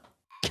yourself.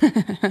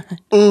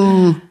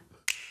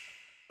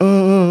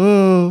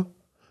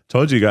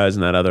 Told you guys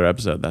in that other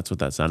episode, that's what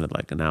that sounded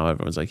like. And now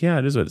everyone's like, yeah,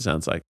 it is what it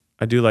sounds like.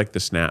 I do like the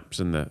snaps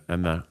and the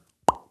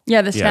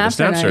the snaps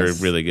are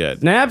really good.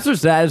 Snaps are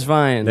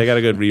satisfying. They got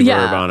a good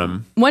reverb on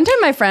them. One time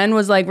my friend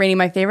was like, Rainie,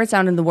 my favorite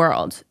sound in the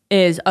world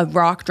is a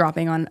rock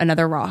dropping on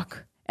another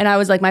rock. And I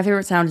was like, my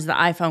favorite sound is the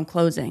iPhone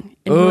closing.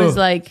 And he was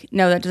like,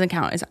 no, that doesn't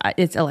count.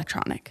 It's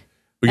electronic.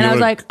 And I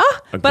was like,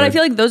 but I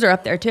feel like those are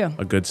up there too.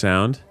 A good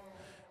sound.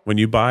 When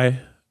you buy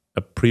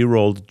a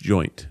pre-rolled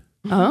joint,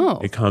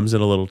 it comes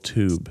in a little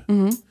tube.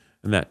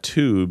 And that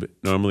tube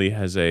normally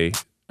has a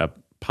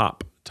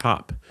pop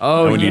top.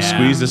 Oh, and when you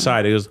squeeze the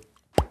side, it goes,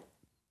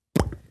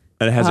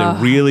 and it has a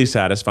really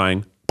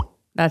satisfying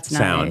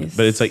sound. Nice.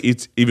 But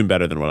it's even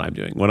better than what I'm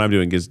doing. What I'm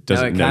doing doesn't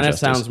it kind of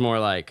sounds more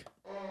like.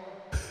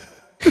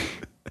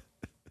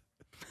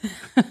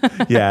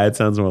 Yeah, it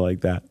sounds more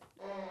like that.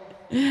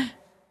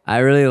 I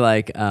really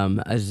like a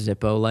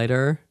Zippo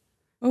lighter.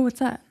 Oh, what's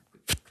that?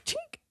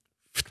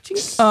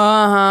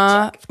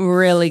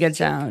 Really good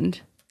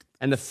sound.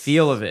 And the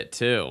feel of it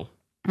too.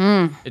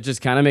 It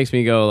just kind of makes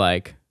me go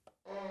like.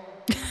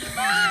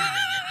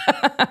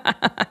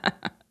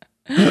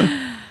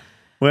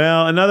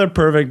 Well, another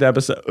perfect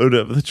episode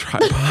of the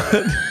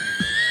TryPod.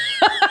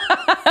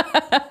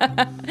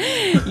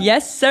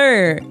 Yes,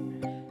 sir.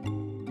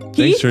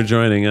 Thanks for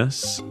joining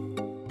us.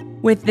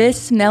 With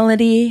this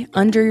melody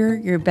under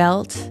your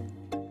belt,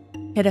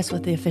 hit us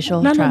with the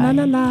official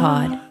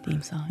TryPod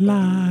theme song.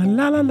 La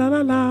la la la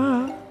la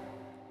la.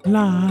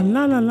 La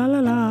la la la la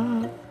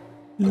la.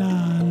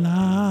 La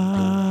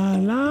la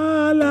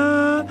la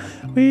la.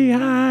 We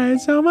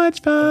had so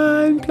much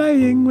fun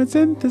playing with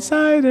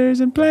synthesizers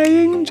and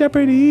playing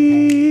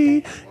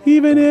Jeopardy.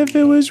 Even if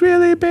it was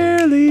really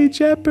barely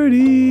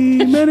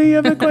Jeopardy. Many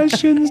of the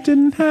questions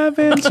didn't have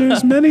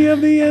answers. Many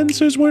of the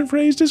answers weren't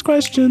phrased as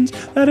questions.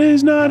 That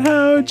is not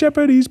how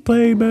Jeopardy's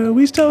played, but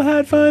we still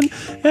had fun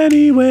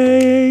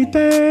anyway.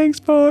 Thanks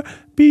for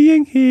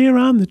being here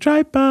on the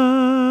TryPod.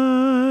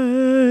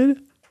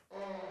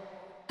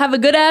 Have a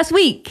good ass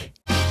week.